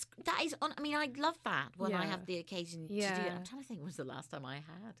mean that is on. I mean, I love that when I Yeah. have the occasion to do it. Yeah. I'm trying to think, when was the last time I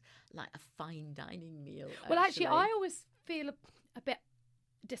had like a fine dining meal? Well, actually, I always feel a bit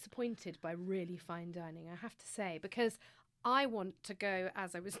disappointed by really fine dining, I have to say, because I want to go,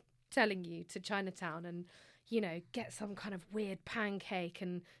 as I was telling you, to Chinatown and, you know, get some kind of weird pancake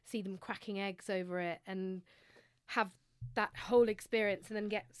and see them cracking eggs over it and have that whole experience and then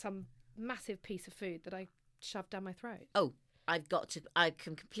get some massive piece of food that I shove down my throat. Oh, I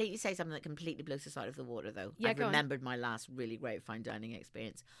can completely say something that completely blows us out of the water, though. Yeah, I've go on. remembered my last really great fine dining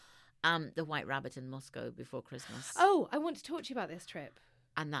experience. The White Rabbit in Moscow before Christmas. Oh, I want to talk to you about this trip.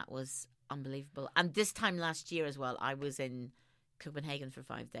 And that was unbelievable. And this time last year as well, I was in Copenhagen for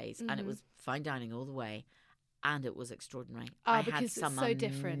 5 days, and it was fine dining all the way, and it was extraordinary. I had because some it's so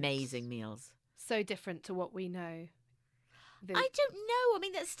different. amazing meals. So different to what we know. I don't know. I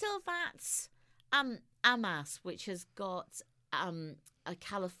mean, there's still that Amas, which has got a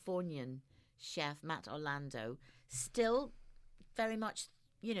Californian chef, Matt Orlando, still very much,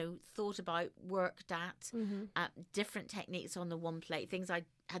 you know, thought about, worked at, different techniques on the one plate, things I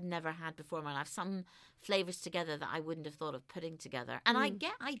had never had before in my life, some flavours together that I wouldn't have thought of putting together. And I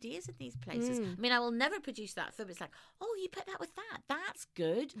get ideas in these places. I mean, I will never produce that food, but it's like, oh, you put that with that. That's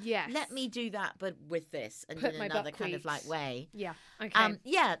good. Yes. Let me do that, but with this and Put in my another kind of buckwheat. like way. Yeah. Okay.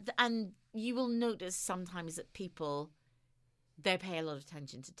 And you will notice sometimes that people, they pay a lot of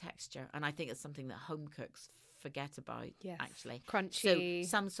attention to texture, and I think it's something that home cooks forget about. Yes. Actually, Crunchy. So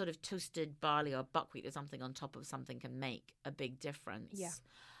some sort of toasted barley or buckwheat or something on top of something can make a big difference. Yeah.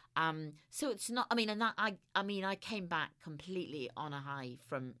 So it's not. I mean, and that I came back completely on a high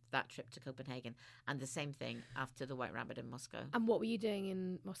from that trip to Copenhagen, and the same thing after the White Rabbit in Moscow. And what were you doing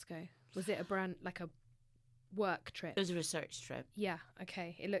in Moscow? Was it a work trip? It was a research trip. Yeah.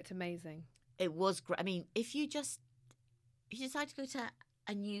 Okay. It looked amazing. It was great. I mean, if you decide to go to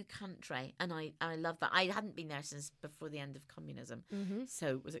a new country, and I love that. I hadn't been there since before the end of communism,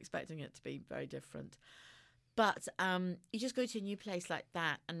 so was expecting it to be very different. But you just go to a new place like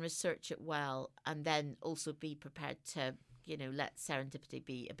that and research it well, and then also be prepared to, you know, let serendipity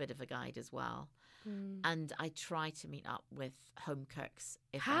be a bit of a guide as well. And I try to meet up with home cooks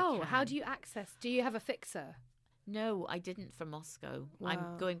if I can. How do you access? Do you have a fixer? No, I didn't for Moscow. Wow.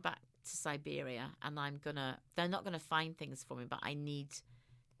 I'm going back to Siberia, and they're not gonna find things for me, but I need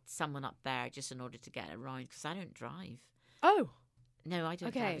someone up there just in order to get around, because I don't drive. Oh. No, I don't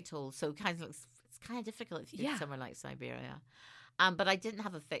Okay. drive at all. So it's kind of difficult if you go Yeah. somewhere like Siberia. But I didn't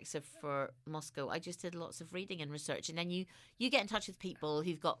have a fixer for Moscow. I just did lots of reading and research, and then you get in touch with people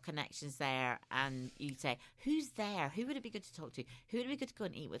who've got connections there, and you say, who's there? Who would it be good to talk to? Who would it be good to go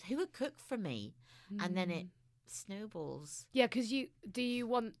and eat with? Who would cook for me? And then it snowballs. Yeah, because you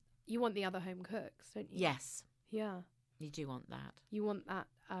want the other home cooks, don't you? Yes, Yeah. you do want that. You want that.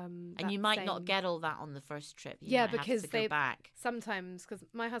 And you might not get all that on the first trip. You Yeah, might have because to go back. sometimes, because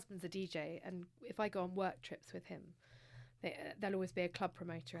my husband's a DJ, and if I go on work trips with him, there'll always be a club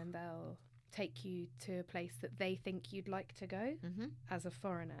promoter, and they'll take you to a place that they think you'd like to go as a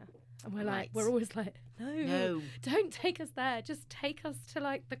foreigner. And we're always like, no, don't take us there. Just take us to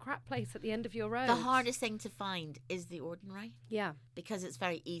like the crap place at the end of your road. The hardest thing to find is the ordinary. Yeah. Because it's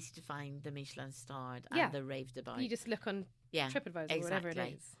very easy to find the Michelin starred Yeah. and the raved about. You just look on TripAdvisor or whatever it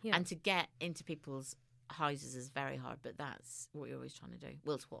is. Yeah. And to get into people's houses is very hard, but that's what you're always trying to do.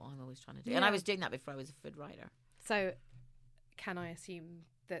 Well, it's what I'm always trying to do. And I was doing that before I was a food writer. So can I assume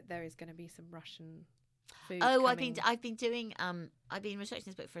that there is going to be some Russian food coming? I've been researching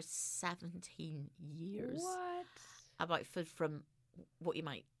this book for 17 years. What? About food from what you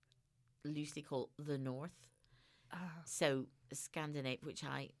might loosely call the north. Ah. So Scandinavia, which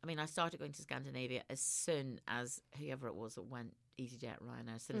I started going to Scandinavia as soon as whoever it was that went EasyJet,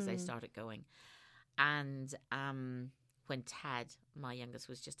 Ryanair, as soon as they started going. And when Ted, my youngest,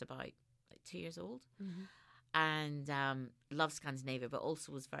 was just about 2 years old, and loved Scandinavia, but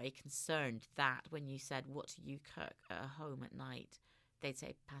also was very concerned that when you said, what do you cook at home at night, they'd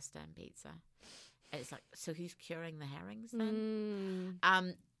say pasta and pizza. And it's like, so who's curing the herrings then?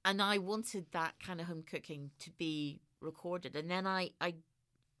 I wanted that kind of home cooking to be recorded. And then I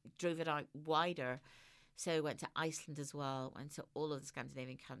drove it out wider. So I went to Iceland as well, went to all of the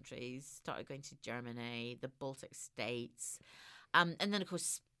Scandinavian countries, started going to Germany, the Baltic states. And then, of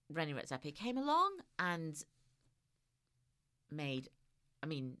course, René Redzepi came along and made,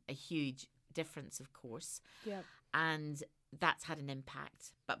 a huge difference, of course. Yeah. And that's had an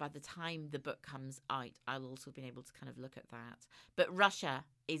impact. But by the time the book comes out, I'll also have been able to kind of look at that. But Russia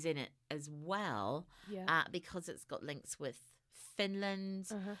is in it as well, because it's got links with Finland.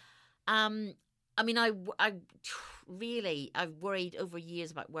 Uh-huh. I've worried over years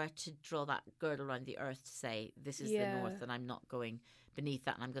about where to draw that girdle around the earth to say this is the north and I'm not going beneath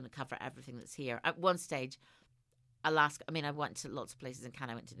that and I'm going to cover everything that's here. At one stage, Alaska, I went to lots of places in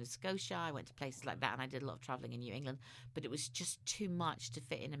Canada. I went to Nova Scotia, I went to places like that, and I did a lot of travelling in New England, but it was just too much to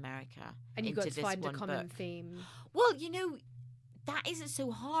fit in America. And you got to find a common book. theme. Well, that isn't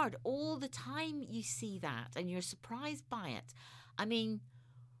so hard. All the time you see that and you're surprised by it.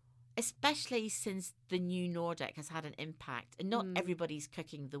 Especially since the new Nordic has had an impact, and not everybody's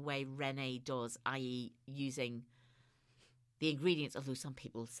cooking the way René does, i.e. using the ingredients, although some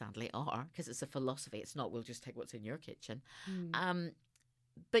people sadly are, because it's a philosophy. It's not, we'll just take what's in your kitchen.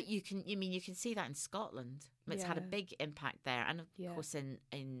 But you can see that in Scotland. It's had a big impact there, and of course in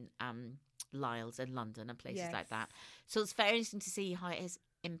Lyle's in London and places like that. So it's very interesting to see how it has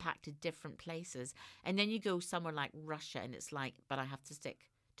impacted different places. And then you go somewhere like Russia, and it's like, but I have to stick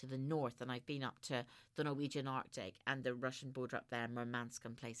to the north, and I've been up to the Norwegian Arctic and the Russian border up there, Murmansk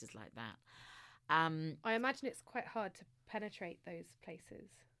and places like that. I imagine it's quite hard to penetrate those places.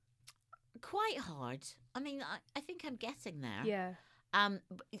 Quite hard. I think I'm getting there. Yeah.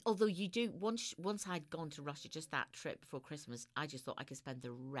 Although you do, once I'd gone to Russia, just that trip before Christmas, I just thought I could spend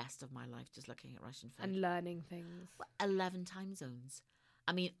the rest of my life just looking at Russian food and learning things. 11 time zones.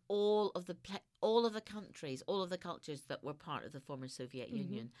 All of the countries, all of the cultures that were part of the former Soviet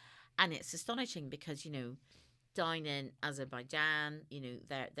Union, and it's astonishing because down in Azerbaijan,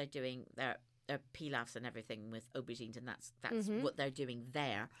 they're doing their pilafs and everything with aubergines, and that's what they're doing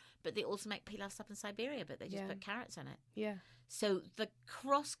there. But they also make pilafs up in Siberia, but they just put carrots in it. Yeah. So the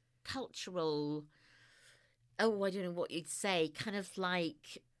cross-cultural, I don't know what you'd say, kind of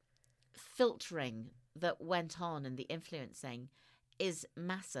like filtering that went on and the influencing is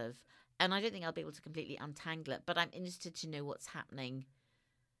massive. And I don't think I'll be able to completely untangle it, but I'm interested to know what's happening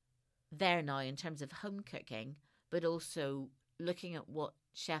there now in terms of home cooking, but also looking at what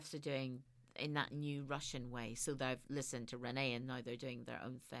chefs are doing in that new Russian way. So they've listened to René and now they're doing their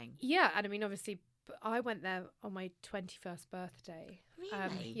own thing. Yeah, and obviously I went there on my 21st birthday.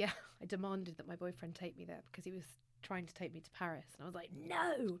 Really? Yeah, I demanded that my boyfriend take me there because he was trying to take me to Paris, and I was like,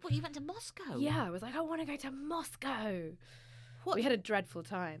 no. What, you went to Moscow? Yeah, I was like, I want to go to Moscow. What? We had a dreadful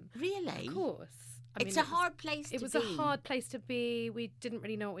time. Really? Of course. It's a hard place to be. It was a hard place to be. We didn't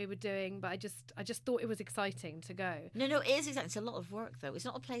really know what we were doing, but I just thought it was exciting to go. No, it is exciting. It's a lot of work, though. It's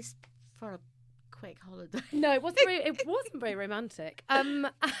not a place for a quick holiday. No, it wasn't. It wasn't very romantic.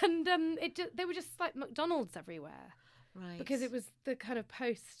 They were just like McDonald's everywhere, right? Because it was the kind of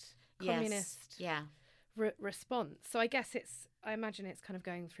post-communist response. So I guess I imagine it's kind of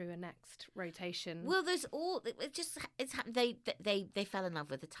going through a next rotation. Well, it's happened. They fell in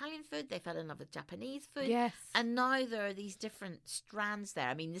love with Italian food. They fell in love with Japanese food. Yes. And now there are these different strands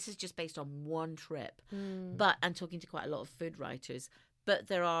there. This is just based on one trip, but I'm talking to quite a lot of food writers. But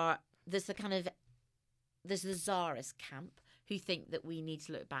there's the Tsarist camp who think that we need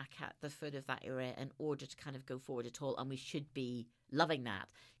to look back at the food of that era in order to kind of go forward at all, and we should be loving that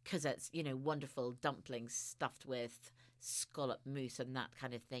because it's wonderful dumplings stuffed with scallop mousse and that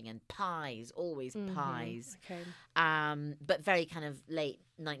kind of thing, and pies, always pies. Okay. But very kind of late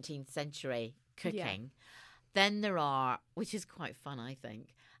 19th century cooking. Yeah. Then there are, which is quite fun, I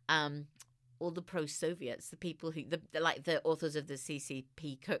think, all the pro-Soviets, the people who, like the authors of the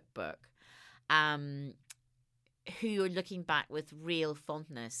CCP cookbook, who are looking back with real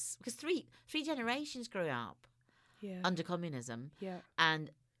fondness because three generations grew up under communism and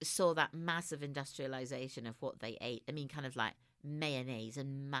saw that massive industrialization of what they ate. Kind of like mayonnaise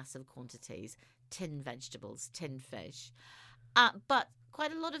in massive quantities, tinned vegetables, tinned fish. But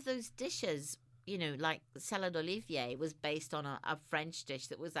quite a lot of those dishes, like salad olivier was based on a French dish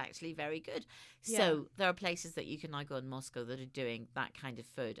that was actually very good. Yeah. So there are places that you can now go in Moscow that are doing that kind of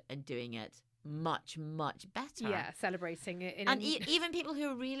food and doing it much, much better. Yeah, celebrating it. Even people who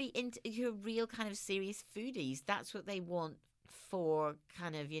are really who are real kind of serious foodies, that's what they want for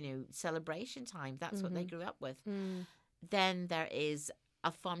kind of, celebration time. That's what they grew up with. Then there is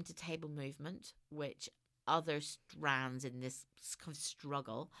a farm to table movement, which other strands in this kind of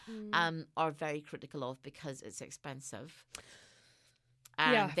struggle are very critical of because it's expensive.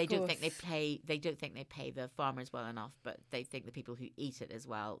 And they don't think they pay the farmers well enough, but they think the people who eat it as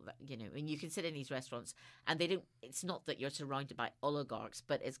well, you know, and you can sit in these restaurants and it's not that you're surrounded by oligarchs,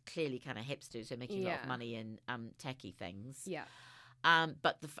 but it's clearly kind of hipsters who are making a lot of money in techie things. Yeah.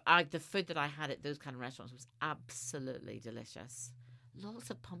 But the food that I had at those kind of restaurants was absolutely delicious. Lots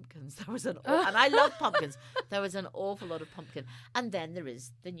of pumpkins. And I love pumpkins. There was an awful lot of pumpkin. And then there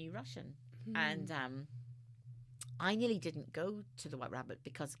is the New Russian. And I nearly didn't go to the White Rabbit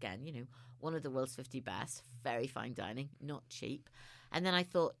because, again, you know, one of the world's 50 best, very fine dining, not cheap. And then I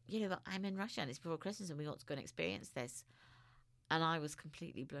thought, you know, I'm in Russia and it's before Christmas and we ought to go and experience this. And I was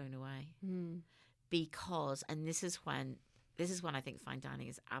completely blown away because, and this is when I think fine dining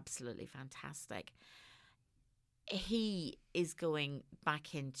is absolutely fantastic. He is going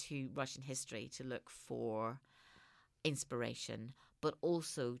back into Russian history to look for inspiration, but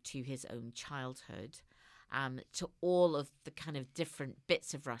also to his own childhood. To all of the kind of different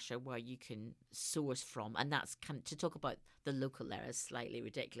bits of Russia where you can source from. And that's kind of, to talk about the local there is slightly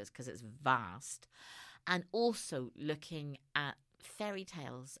ridiculous because it's vast. And also looking at fairy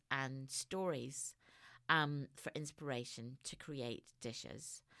tales and stories for inspiration to create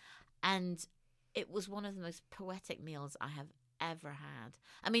dishes. And it was one of the most poetic meals I have ever had.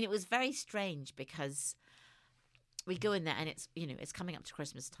 I mean, it was very strange because we go in there and it's, you know, it's coming up to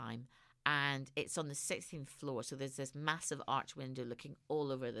Christmas time. And it's on the 16th floor. So there's this massive arch window looking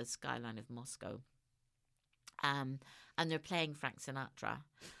all over the skyline of Moscow. And they're playing Frank Sinatra.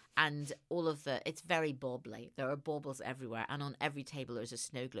 And it's very bobbly. There are baubles everywhere. And on every table there's a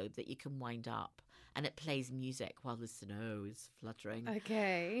snow globe that you can wind up. And it plays music while the snow is fluttering.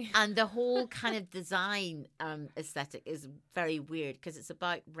 Okay. And the whole kind of design aesthetic is very weird because it's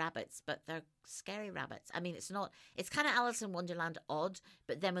about rabbits, but they're scary rabbits. I mean, it's kind of Alice in Wonderland odd,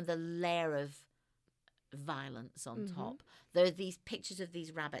 but then with a layer of violence on top. There are these pictures of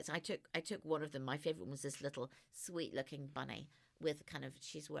these rabbits. I took one of them. My favourite one was this little sweet looking bunny with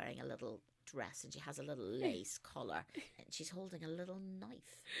she's wearing a little dress and she has a little lace collar and she's holding a little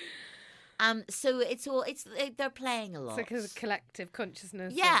knife. So they're playing a lot. It's like a collective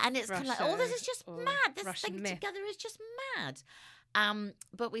consciousness. Yeah, and it's kind of Russia like, this is just mad. This Russian thing myth. together is just mad.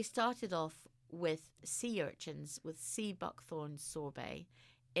 But we started off with sea urchins with sea buckthorn sorbet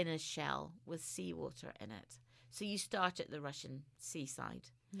in a shell with seawater in it. So you start at the Russian seaside.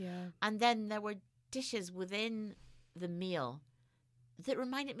 Yeah. And then there were dishes within the meal that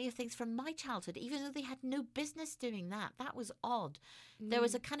reminded me of things from my childhood, even though they had no business doing that. That was odd. There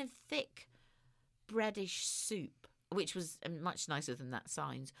was a kind of thick breadish soup, which was much nicer than that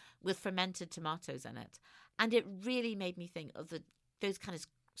sounds, with fermented tomatoes in it. And it really made me think of those kind of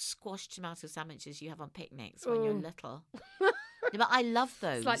squashed tomato sandwiches you have on picnics when you're little. But I love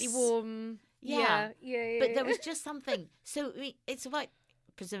those. Slightly warm. Yeah. Yeah. But there was just something. So it's about,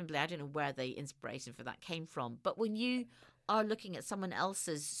 presumably, I don't know where the inspiration for that came from, but when you are looking at someone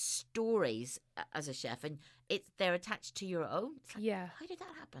else's stories as a chef and they're attached to your own. It's like, how did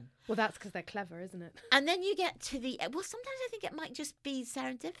that happen? Well, that's because they're clever, isn't it? And then you get to sometimes I think it might just be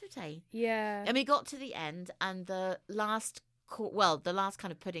serendipity. Yeah. And we got to the end and the last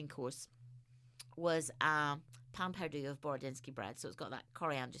kind of pudding course was pan perdu of Borodinsky bread. So it's got that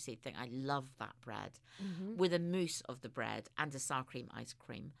coriander seed thing. I love that bread. With a mousse of the bread and a sour cream ice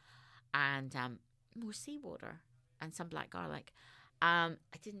cream and more seawater. And some black garlic. I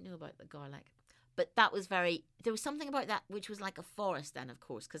didn't know about the garlic. But that was there was something about that which was like a forest then, of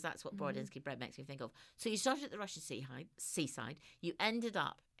course, because that's what Borodinsky bread makes me think of. So you started at the Russian seaside. You ended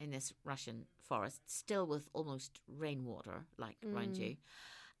up in this Russian forest, still with almost rainwater around you.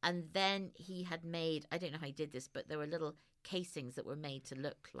 And then he had made, I don't know how he did this, but there were little casings that were made to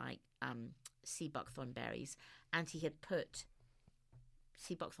look like sea buckthorn berries. And he had put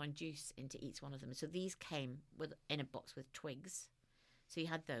sea buckthorn juice into each one of them. So these came in a box with twigs. So you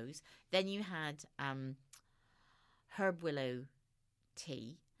had those. Then you had herb willow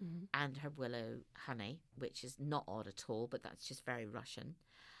tea and herb willow honey, which is not odd at all, but that's just very Russian.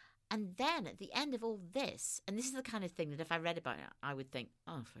 And then at the end of all this, and this is the kind of thing that if I read about it, I would think,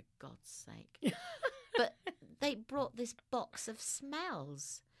 oh, for God's sake. But they brought this box of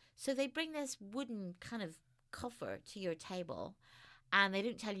smells. So they bring this wooden kind of coffer to your table and they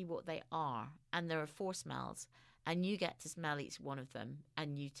don't tell you what they are. And there are 4 smells and you get to smell each one of them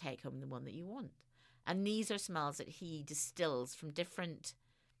and you take home the one that you want. And these are smells that he distills from different,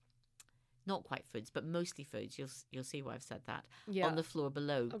 not quite foods, but mostly foods. You'll see why I've said that on the floor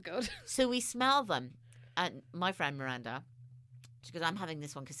below. Oh, God. So we smell them. And my friend Miranda She goes, I'm having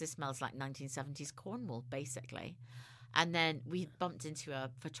this one because this smells like 1970s Cornwall, basically. And then we bumped into a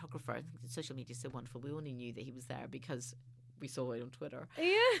photographer. I think social media is so wonderful. We only knew that he was there because we saw it on Twitter.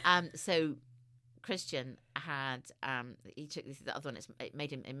 Yeah. So Christian had he took the other one. It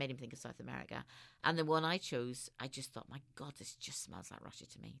made him think of South America, and the one I chose, I just thought, my God, this just smells like Russia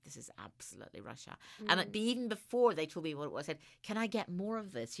to me. This is absolutely Russia. And even before they told me what it was, I said, "Can I get more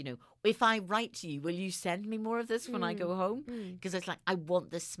of this? You know, if I write to you, will you send me more of this when I go home? Because it's like I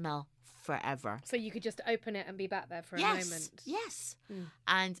want this smell forever." So you could just open it and be back there for a moment. Yes.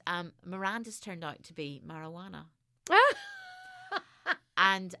 And Miranda's turned out to be marijuana.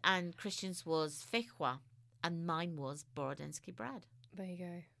 And Christian's was fichwa, and mine was Borodinski bread. There you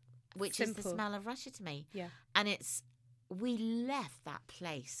go. Which Simple. is the smell of Russia to me. Yeah. And we left that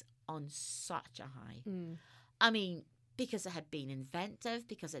place on such a high. I mean, because it had been inventive,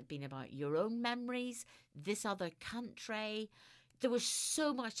 because it had been about your own memories, this other country. There was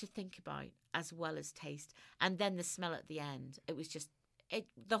so much to think about as well as taste. And then the smell at the end. It was just,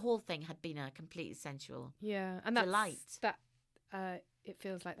 the whole thing had been a completely sensual and delight. It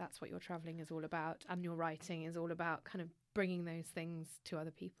feels like that's what your travelling is all about, and your writing is all about kind of bringing those things to other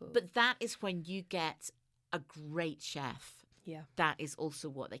people. But that is when you get a great chef. Yeah. That is also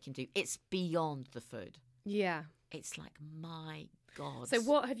what they can do. It's beyond the food. Yeah. It's like, my God. So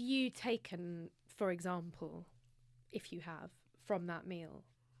what have you taken, for example, if you have, from that meal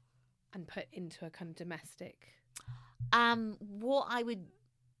and put into a kind of domestic? What I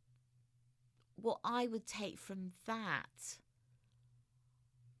would take from that...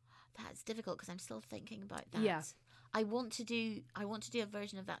 That's difficult because I'm still thinking about that. Yeah. I want to do a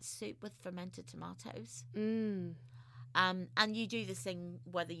version of that soup with fermented tomatoes. And you do this thing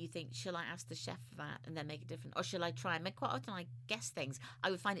whether you think, shall I ask the chef for that and then make it different, or shall I try? And quite often I guess things.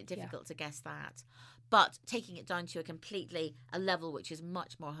 I would find it difficult to guess that. But taking it down to a level which is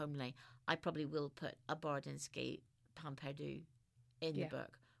much more homely, I probably will put a Borodinski pan perdu in the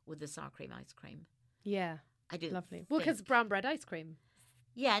book with the sour cream ice cream. Yeah. I do. Lovely. Well, because brown bread ice cream.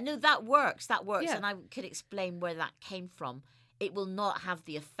 Yeah, no, that works. Yeah. And I could explain where that came from. It will not have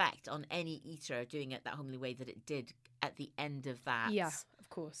the effect on any eater doing it that homely way that it did at the end of that. Yeah, of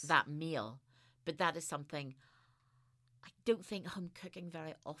course. That meal. But that is something I don't think home cooking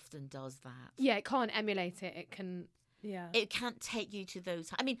very often does that. Yeah, it can't emulate it. It can, It can't take you to those.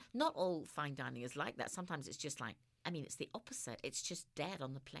 I mean, not all fine dining is like that. Sometimes it's just like, it's the opposite. It's just dead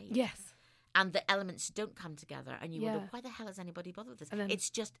on the plate. Yes. And the elements don't come together, and you wonder, why the hell has anybody bothered with this? And then, it's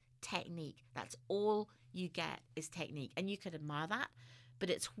just technique. That's all you get is technique. And you could admire that, but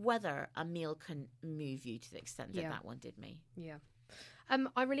it's whether a meal can move you to the extent that that one did me. Yeah.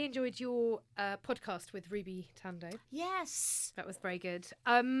 I really enjoyed your podcast with Ruby Tando. Yes. That was very good.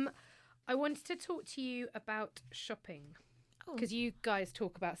 I wanted to talk to you about shopping, because you guys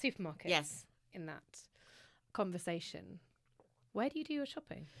talk about supermarkets in that conversation. Where do you do your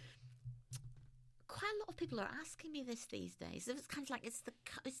shopping? Quite a lot of people are asking me this these days. It's kind of like it's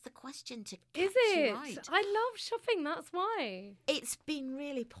the question to catch Is you it? right. I love shopping. That's why. It's been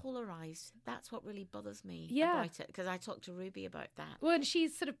really polarised. That's what really bothers me about it, because I talked to Ruby about that. Well, and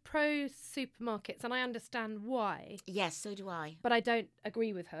she's sort of pro supermarkets, and I understand why. Yes, so do I. But I don't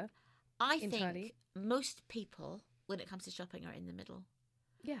agree with her. I entirely. think most people, when it comes to shopping, are in the middle.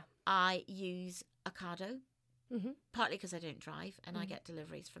 Yeah. I use Ocado, partly because I don't drive and I get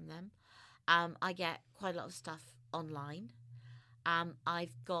deliveries from them. I get quite a lot of stuff online.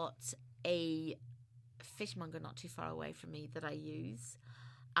 I've got a fishmonger not too far away from me that I use.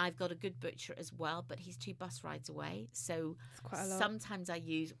 I've got a good butcher as well, but he's 2 bus rides away. So sometimes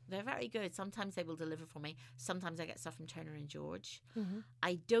they're very good. Sometimes they will deliver for me. Sometimes I get stuff from Turner and George.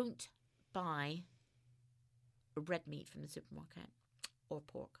 I don't buy red meat from the supermarket or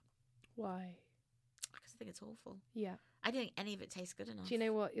pork. Why? Because I think it's awful. Yeah. I don't think any of it tastes good enough. Do you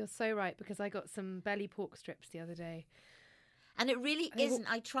know what? You're so right, because I got some belly pork strips the other day. And it really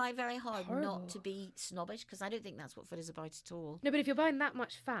isn't. I try very hard horrible. Not to be snobbish, because I don't think that's what food is about at all. No, but if you're buying that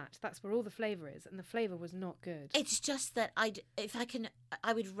much fat, that's where all the flavour is, and the flavour was not good. It's just that I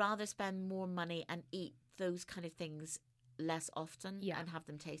would rather spend more money and eat those kind of things less often and have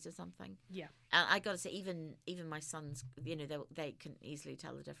them taste of something. Yeah. And I got to say, even my sons, they can easily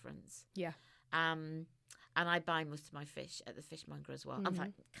tell the difference. Yeah. And I buy most of my fish at the fishmonger as well. In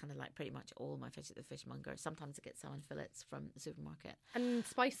fact, kind of like pretty much all my fish at the fishmonger. Sometimes I get salmon fillets from the supermarket. And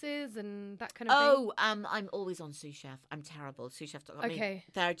spices and that kind of thing? I'm always on sous chef. I'm terrible. Souschef.com. Okay. I mean,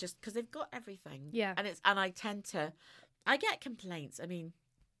 they're just, because they've got everything. Yeah. And I tend to, I get complaints. I mean,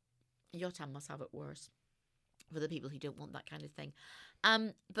 Yotam must have it worse. for the people who don't want that kind of thing.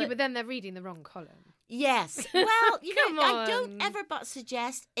 But then they're reading the wrong column. Yes. Well, Come I don't on. ever but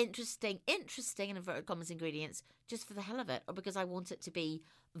suggest interesting in inverted commas ingredients just for the hell of it, or because I want it to be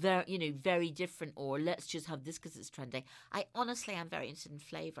very different, or let's just have this because it's trendy. I honestly am very interested in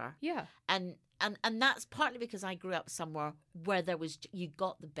flavour. Yeah. And that's partly because I grew up somewhere where you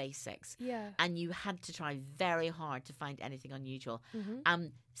got the basics. Yeah. And you had to try very hard to find anything unusual. Mm-hmm.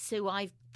 So I've